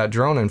seat of that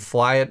drone and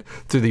fly it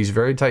through these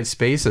very tight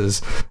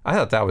spaces. I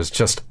thought that was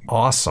just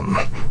awesome.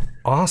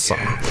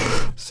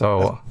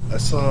 So I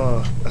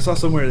saw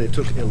somewhere they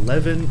took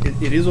 11.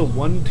 It is a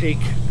one take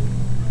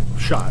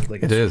shot.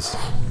 Like it is.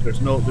 There's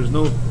no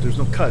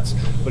cuts,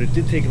 but it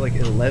did take like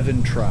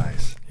 11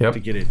 tries to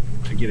get it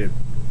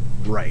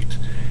right,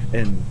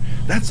 and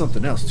that's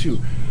something else too.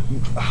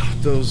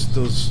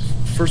 Those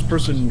first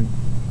person,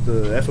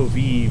 the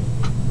FOV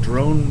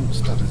drone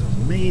stuff is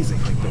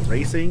amazing. Like the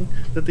racing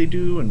that they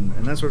do and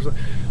that sort of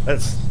stuff.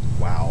 That's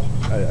wow.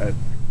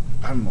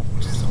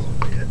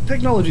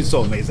 Technology is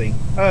so amazing.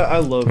 I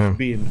love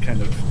being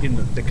kind of in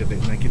the thick of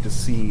it, and I get to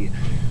see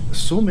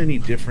so many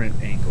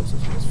different angles of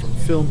things, from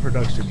film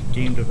production to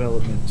game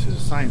development to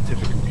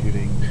scientific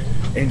computing,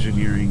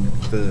 engineering.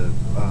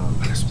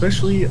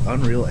 Especially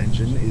Unreal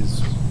Engine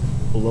is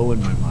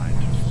blowing my mind.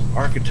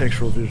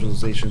 Architectural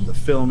visualization, the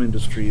film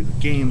industry, the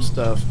game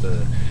stuff,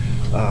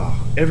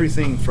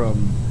 everything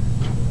from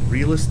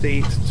real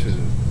estate to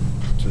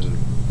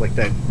like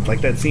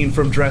that scene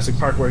from Jurassic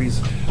Park where he's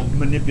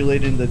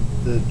manipulating the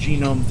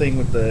genome thing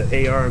with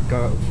the AR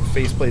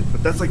faceplate,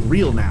 but that's like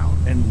real now,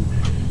 and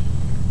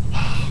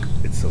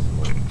it's so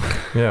cool.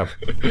 Yeah.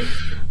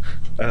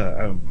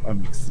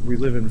 We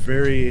live in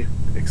very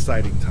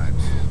exciting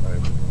times.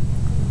 I'm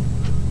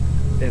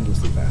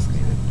endlessly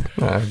fascinated.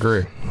 I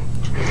agree.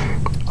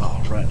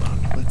 All right,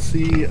 let's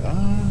see.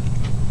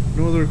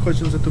 No other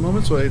questions at the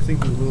moment, so I think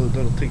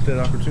that'll take that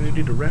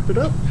opportunity to wrap it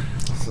up.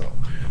 So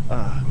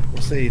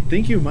we'll say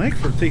thank you, Mike,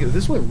 for taking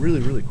this. Went really,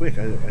 really quick.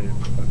 I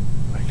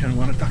kind of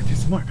want to talk to you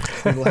some more.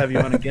 Maybe we'll have you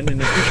on again in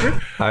the future.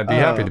 I'd be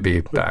happy to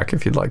be back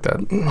if you'd like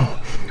that.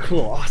 Oh,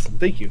 cool, awesome,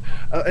 thank you,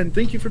 and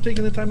thank you for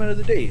taking the time out of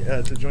the day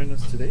to join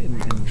us today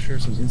and share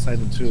some insight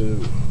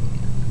into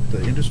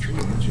the industry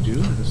and what you do.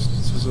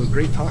 This was a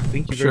great talk.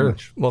 Thank you very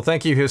much. Well,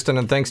 thank you, Houston,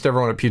 and thanks to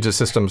everyone at Puget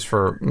Systems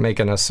for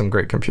making us some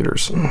great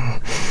computers. Oh,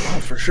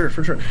 for sure.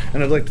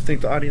 And I'd like to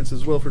thank the audience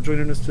as well for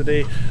joining us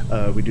today.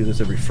 We do this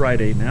every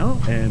Friday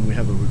now, and we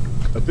have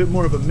a bit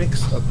more of a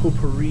mix, a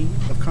potpourri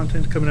of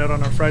content coming out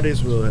on our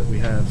Fridays. We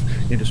have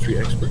industry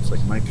experts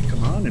like Mike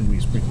come on, and we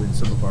sprinkle in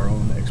some of our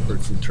own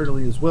experts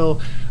internally as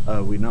well.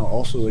 We now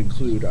also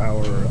include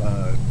our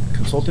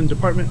consulting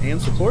department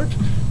and support.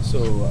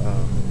 So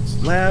it's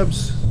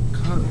labs,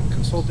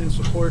 consulting,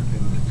 support,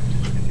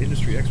 and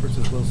industry experts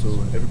as well. So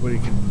everybody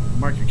can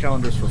mark your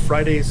calendars for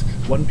Fridays,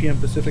 1 p.m.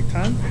 Pacific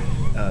time.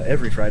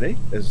 every Friday,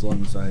 as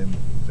long as I am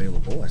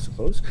available, I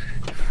suppose.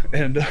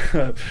 And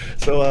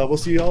so we'll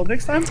see you all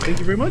next time. Thank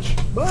you very much.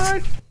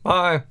 Bye.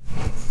 Bye.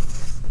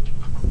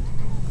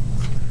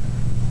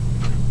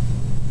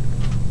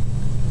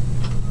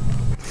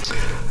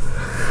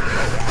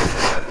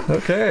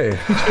 Okay.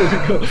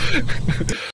 Here we go.